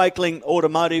Paul Wakeling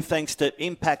Automotive, thanks to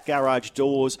Impact Garage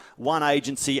Doors, One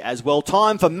Agency as well.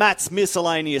 Time for Matt's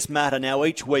Miscellaneous Matter. Now,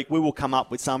 each week we will come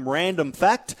up with some random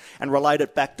fact and relate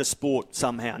it back to sport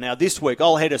somehow. Now, this week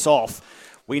I'll head us off.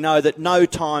 We know that No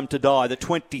Time to Die, the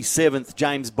 27th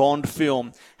James Bond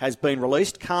film, has been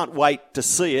released. Can't wait to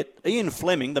see it. Ian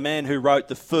Fleming, the man who wrote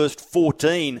the first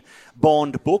 14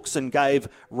 Bond books and gave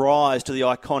rise to the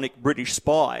iconic British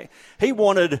spy, he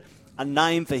wanted a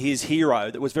name for his hero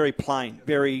that was very plain,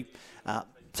 very,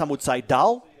 some would say,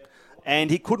 dull. And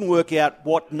he couldn't work out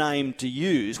what name to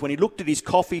use when he looked at his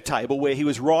coffee table where he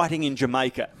was writing in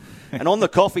Jamaica. And on the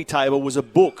coffee table was a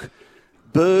book,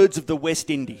 Birds of the West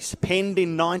Indies, penned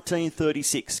in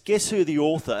 1936. Guess who the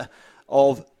author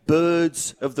of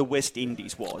Birds of the West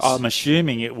Indies was? I'm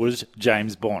assuming it was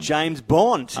James Bond. James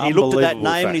Bond. He looked at that name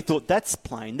fact. and he thought, that's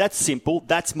plain, that's simple,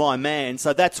 that's my man.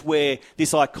 So that's where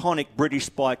this iconic British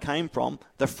spy came from,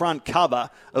 the front cover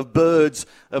of Birds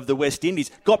of the West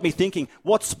Indies. Got me thinking,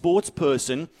 what sports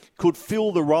person could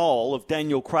fill the role of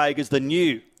Daniel Craig as the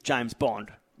new James Bond?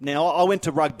 Now, I went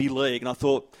to rugby league and I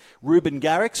thought, Ruben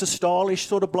Garrick's a stylish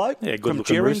sort of bloke from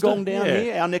Gerringong down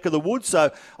here, our neck of the woods,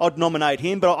 so I'd nominate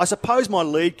him. But I suppose my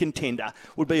lead contender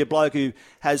would be a bloke who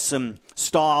has some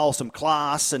style, some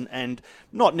class, and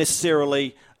not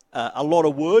necessarily a lot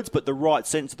of words, but the right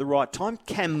sentence at the right time.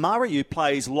 Cam Murray, who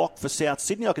plays lock for South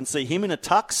Sydney. I can see him in a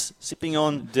tux, sipping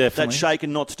on that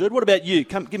shaken, not stirred. What about you?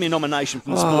 Come, give me a nomination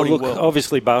from the sporting world.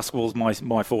 Obviously, basketball's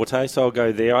my forte, so I'll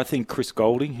go there. I think Chris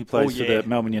Goulding, who plays for the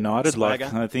Melbourne United.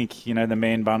 I think the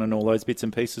man bun and all those bits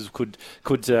and pieces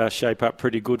could shape up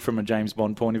pretty good from a James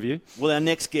Bond point of view. Well, our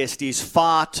next guest is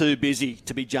far too busy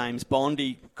to be James Bond.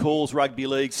 He calls rugby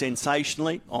league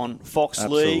sensationally on Fox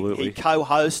League. He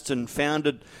co-hosts and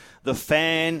founded The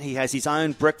Fan. He has his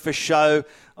own breakfast show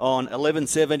on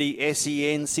 1170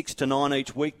 SEN, 6 to 9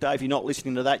 each weekday. If you're not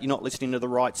listening to that, you're not listening to the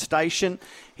right station.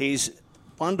 His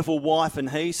wonderful wife and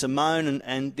he, Simone,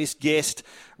 and this guest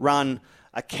run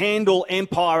a candle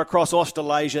empire across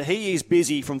Australasia. He is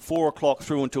busy from 4 o'clock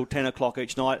through until 10 o'clock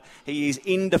each night. He is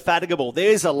indefatigable.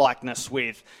 There's a likeness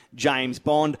with James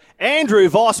Bond. Andrew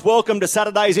Voss, welcome to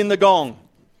Saturdays in the Gong.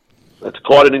 That's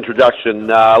quite an introduction.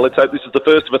 Let's hope this is the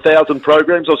first of 1,000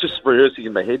 programs. I was just rehearsing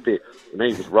in my head there. The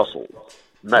name was Russell.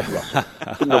 Matt Russell.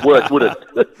 Wouldn't have worked, would it?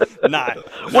 No.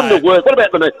 Wouldn't have worked. What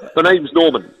about the name's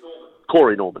Norman?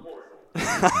 Corey Norman.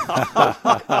 I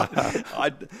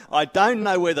don't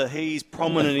know whether he's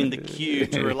prominent in the queue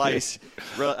to replace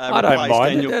I don't mind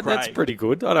Daniel it. Craig. That's pretty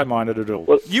good. I don't mind it at all.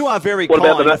 Well, you are very what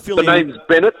kind. about the name's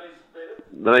Bennett?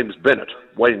 The name's Bennett.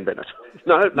 Wayne Bennett.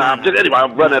 No. Anyway,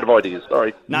 I've run out of ideas.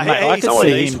 Sorry. No, I could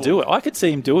see him do it. I could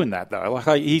see him doing that though.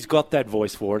 He's got that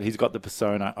voice for it. He's got the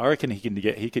persona. I reckon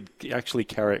he could actually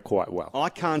carry it quite well. I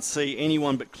can't see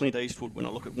anyone but Clint Eastwood when I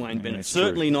look at Wayne Bennett. It's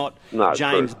Certainly true. not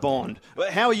James Bond.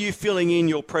 But how are you filling in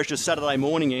your precious Saturday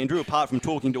morning, Andrew, apart from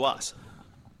talking to us?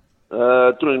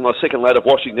 Doing my second load of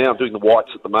washing now. I'm doing the whites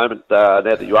at the moment, now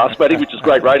that you asked, Matty, which is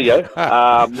great radio.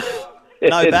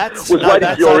 No bats. Was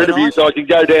waiting for your interview so I can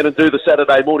go down and do the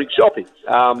Saturday morning shopping.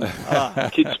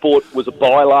 Kids sport was a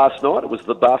bye last night. It was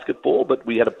the basketball, but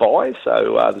we had a bye,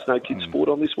 so there's no kids sport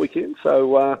on this weekend.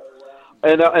 So,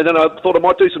 and then I thought I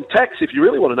might do some tax if you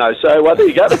really want to know. So there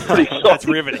you go. That's pretty exciting. That's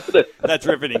riveting. That's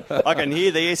riveting. I can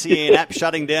hear the SEN app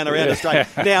shutting down around Australia.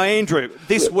 Now, Andrew,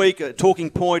 this week, a talking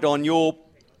point on your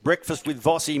Breakfast with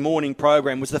Vossi morning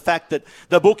program was the fact that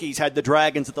the bookies had the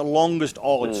Dragons at the longest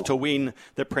odds to win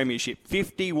the premiership,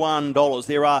 $51.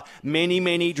 There are many,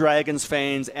 many Dragons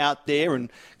fans out there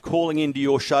and calling into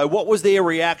your show. What was their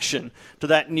reaction to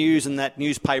that news and that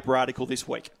newspaper article this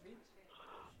week?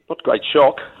 Not great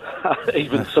shock.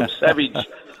 Even some savage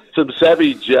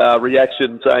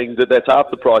reaction saying that that's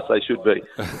half the price they should be.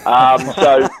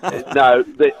 No,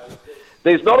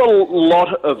 there's not a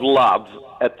lot of love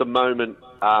at the moment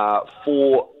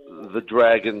for the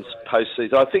Dragons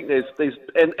postseason. I think there's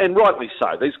and rightly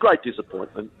so. There's great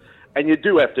disappointment, and you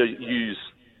do have to use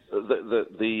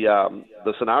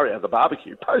the scenario, the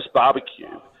barbecue. Post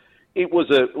barbecue, it was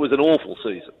an awful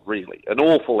season, really, an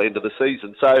awful end of the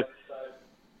season. So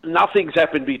nothing's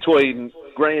happened between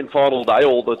grand final day,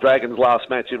 or the Dragons' last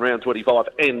match in round 25,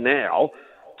 and now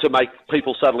to make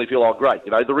people suddenly feel, oh, great.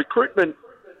 The recruitment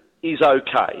is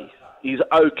okay,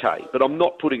 but I'm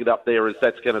not putting it up there as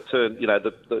that's going to turn,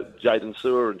 the Jaden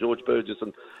Sewer and George Burgess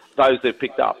and those they've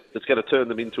picked up, that's going to turn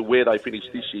them into where they finish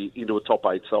this year, into a top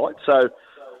 8 side. So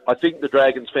I think the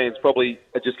Dragons fans probably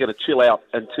are just going to chill out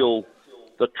until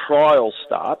the trials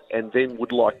start, and then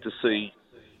would like to see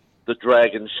the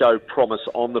Dragons show promise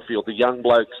on the field. The young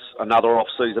blokes, another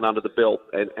off-season under the belt,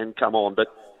 and come on. But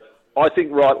I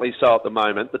think rightly so at the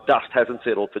moment. The dust hasn't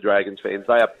settled for Dragons fans.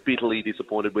 They are bitterly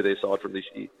disappointed with their side from this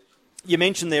year. You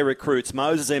mentioned their recruits,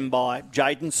 Moses Mbai,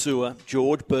 Jaden Sewer,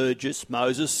 George Burgess,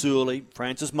 Moses Suley,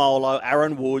 Francis Molo,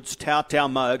 Aaron Woods, Tau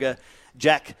Moga,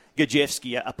 Jack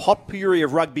Gajewski, a potpourri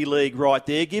of rugby league right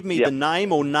there. Give me the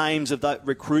name or names of the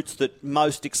recruits that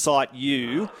most excite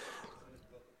you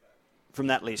from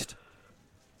that list.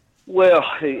 Well,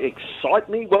 excite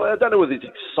me? Well, I don't know whether it's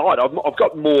excite. I've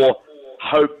got more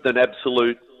hope than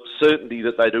absolute certainty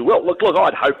that they do well. Look,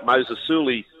 I'd hope Moses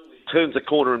Suley turns a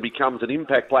corner and becomes an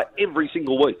impact player every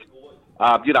single week,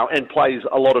 and plays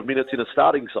a lot of minutes in a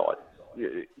starting side.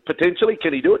 Potentially,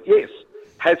 can he do it? Yes.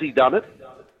 Has he done it?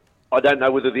 I don't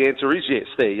know whether the answer is yes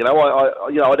there.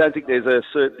 I don't think there's a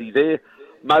certainty there.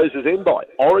 Moses Mbai,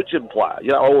 Origin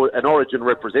player, or an Origin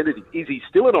representative. Is he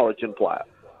still an Origin player?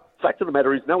 Fact of the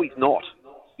matter is, no, he's not.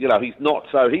 He's not.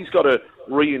 So he's got to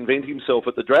reinvent himself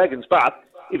at the Dragons. But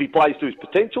if he plays to his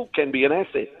potential, can be an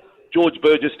asset. George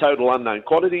Burgess, total unknown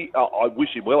quantity. I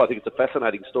wish him well. I think it's a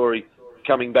fascinating story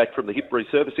coming back from the hip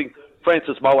resurfacing.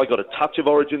 Francis Molo got a touch of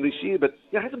Origin this year, but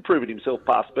hasn't proven himself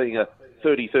past being a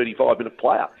 30, 35-minute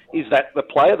player. Is that the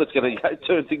player that's going to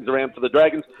turn things around for the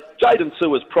Dragons? Jaden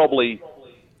Sewer is probably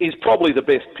the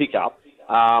best pickup,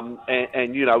 and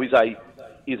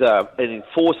is an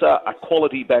enforcer, a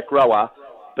quality back rower.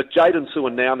 But Jaden Sewer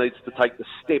now needs to take the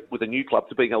step with a new club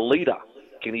to being a leader.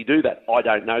 Can he do that? I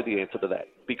don't know the answer to that,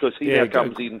 because he now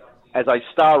comes in as a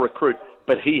star recruit,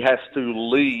 but he has to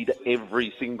lead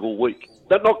every single week.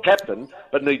 Not captain,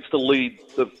 but needs to lead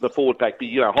the forward pack,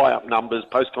 be high up numbers,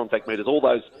 post-contact meters, all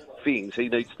those things. He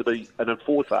needs to be an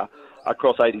enforcer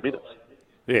across 80 minutes.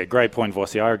 Yeah, great point,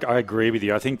 Vossi. I agree with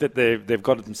you. I think that they've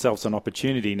got themselves an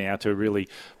opportunity now to really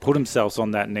put themselves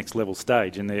on that next level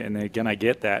stage, and they're going to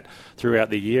get that throughout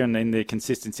the year, and then their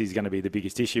consistency is going to be the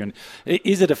biggest issue. And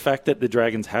is it a fact that the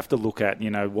Dragons have to look at,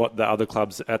 what the other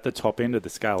clubs at the top end of the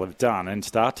scale have done, and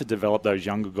start to develop those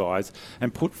younger guys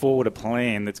and put forward a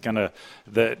plan that's going to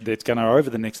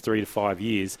over the next 3 to 5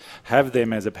 years have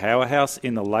them as a powerhouse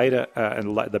in the later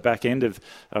and the back end of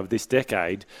this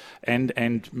decade,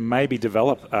 and maybe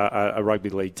develop a rugby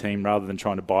league team rather than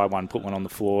trying to buy one, put one on the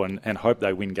floor and hope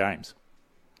they win games.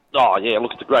 Oh, yeah,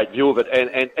 look, it's a great view of it.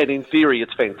 And in theory,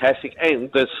 it's fantastic. And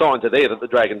the signs are there that the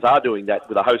Dragons are doing that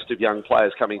with a host of young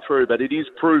players coming through. But it is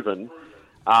proven,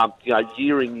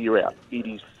 year in, year out, it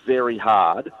is very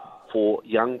hard for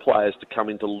young players to come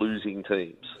into losing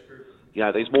teams.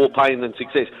 There's more pain than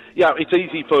success. It's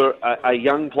easy for a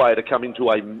young player to come into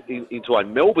a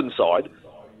Melbourne side.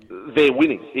 They're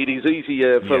winning. It is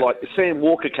easier for, Sam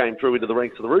Walker came through into the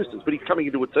ranks of the Roosters, but he's coming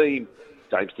into a team,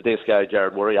 James Tedesco,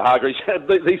 Jared Warrior-Hargreaves,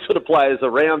 these sort of players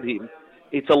around him.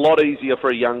 It's a lot easier for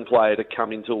a young player to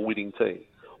come into a winning team.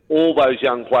 All those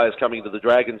young players coming into the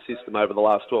Dragons system over the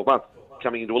last 12 months,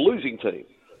 coming into a losing team.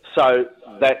 So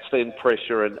that's then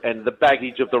pressure, and the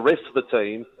baggage of the rest of the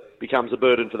team becomes a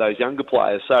burden for those younger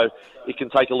players. So it can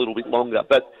take a little bit longer.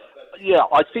 But,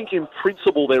 I think in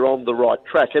principle they're on the right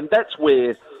track, and that's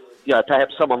where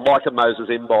perhaps someone like a Moses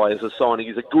Mbai as a signing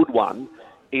is a good one,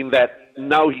 in that,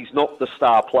 no, he's not the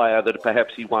star player that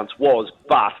perhaps he once was,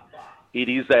 but it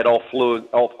is that off-field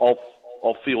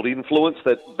influence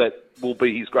that will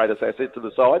be his greatest asset to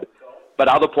the side. But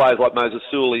other players like Moses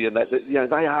Suli and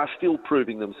they are still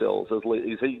proving themselves.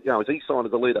 Is he signed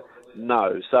as a leader?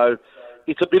 No. So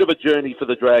it's a bit of a journey for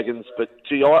the Dragons. But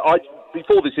gee, I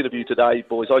before this interview today,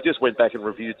 boys, I just went back and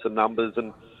reviewed some numbers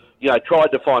and tried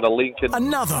to find a link. And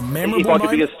another memorable if I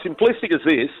could be as simplistic as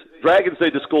this, Dragons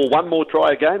need to score one more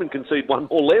try a game and concede one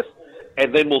more less,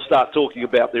 and then we'll start talking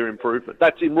about their improvement.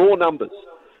 That's in raw numbers.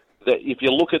 That if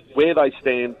you look at where they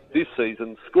stand this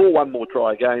season, score one more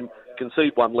try a game,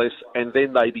 concede one less, and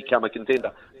then they become a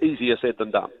contender. Easier said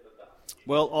than done.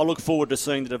 Well, I look forward to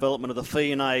seeing the development of the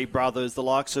Fionney brothers, the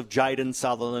likes of Jaden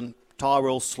Sutherland,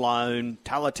 Tyrell Sloan,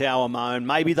 Talatau Amone.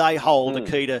 Maybe they hold the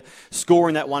key to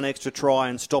scoring that one extra try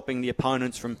and stopping the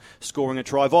opponents from scoring a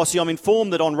try. Vossi, I'm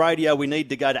informed that on radio we need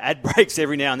to go to ad breaks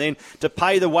every now and then to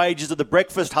pay the wages of the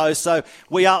breakfast host. So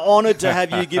we are honoured to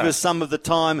have you give us some of the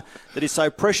time that is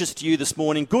so precious to you this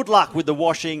morning. Good luck with the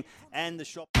washing and the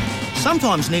shop.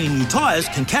 Sometimes needing new tyres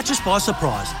can catch us by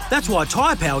surprise. That's why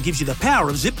Tyre Power gives you the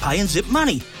power of Zip Pay and Zip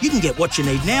Money. You can get what you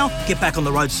need now, get back on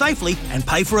the road safely and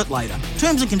pay for it later.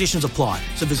 Terms and conditions apply.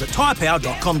 So visit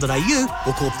tyrepower.com.au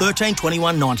or call 13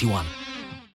 21 91.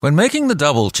 When making the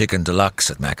double chicken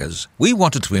deluxe at Macca's, we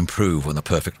wanted to improve on the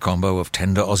perfect combo of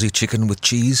tender Aussie chicken with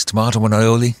cheese, tomato and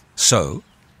aioli. So,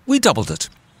 we doubled it.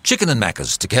 Chicken and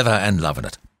Macca's, together and loving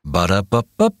it.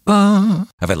 Ba-da-ba-ba-ba.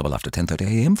 Available after 10:30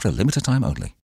 a.m. for a limited time only.